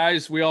 Well,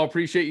 guys, we all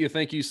appreciate you.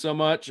 Thank you so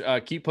much.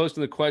 Keep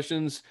posting the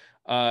questions.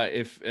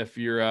 If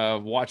you're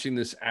watching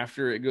this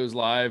after it goes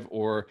live,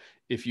 or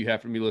if you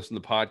happen to be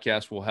listening to the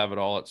podcast, we'll have it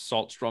all at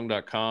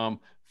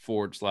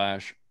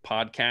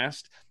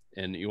saltstrong.com/podcast.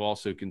 And you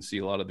also can see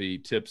a lot of the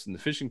tips in the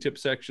fishing tip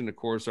section. Of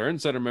course, our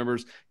insider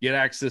members get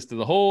access to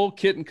the whole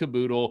kit and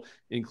caboodle,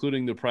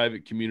 including the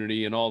private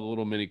community and all the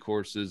little mini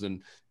courses.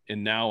 And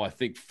now I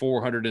think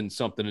 400 and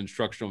something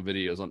instructional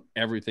videos on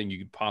everything you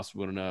could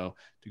possibly want to know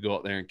to go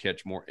out there and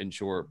catch more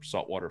inshore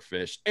saltwater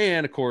fish.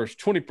 And of course,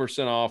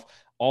 20% off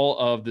all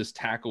of this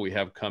tackle we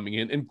have coming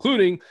in,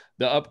 including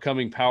the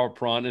upcoming power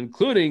prawn,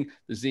 including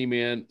the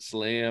Z-Man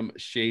Slam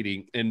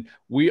shading. And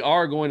we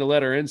are going to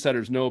let our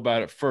insiders know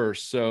about it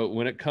first. So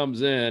when it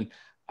comes in,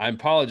 I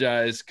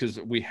apologize because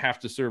we have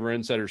to serve our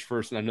insiders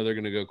first, and I know they're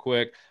going to go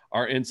quick.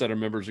 Our insider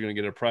members are going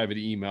to get a private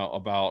email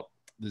about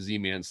the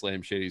Z-Man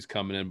Slam Shadies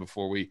coming in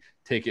before we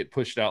take it,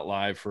 push it out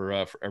live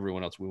for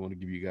everyone else. We want to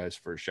give you guys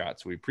first shot.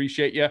 So we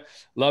appreciate you.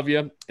 Love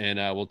you. And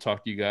we'll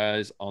talk to you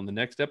guys on the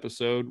next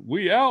episode.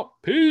 We out.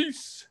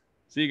 Peace.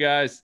 See you guys.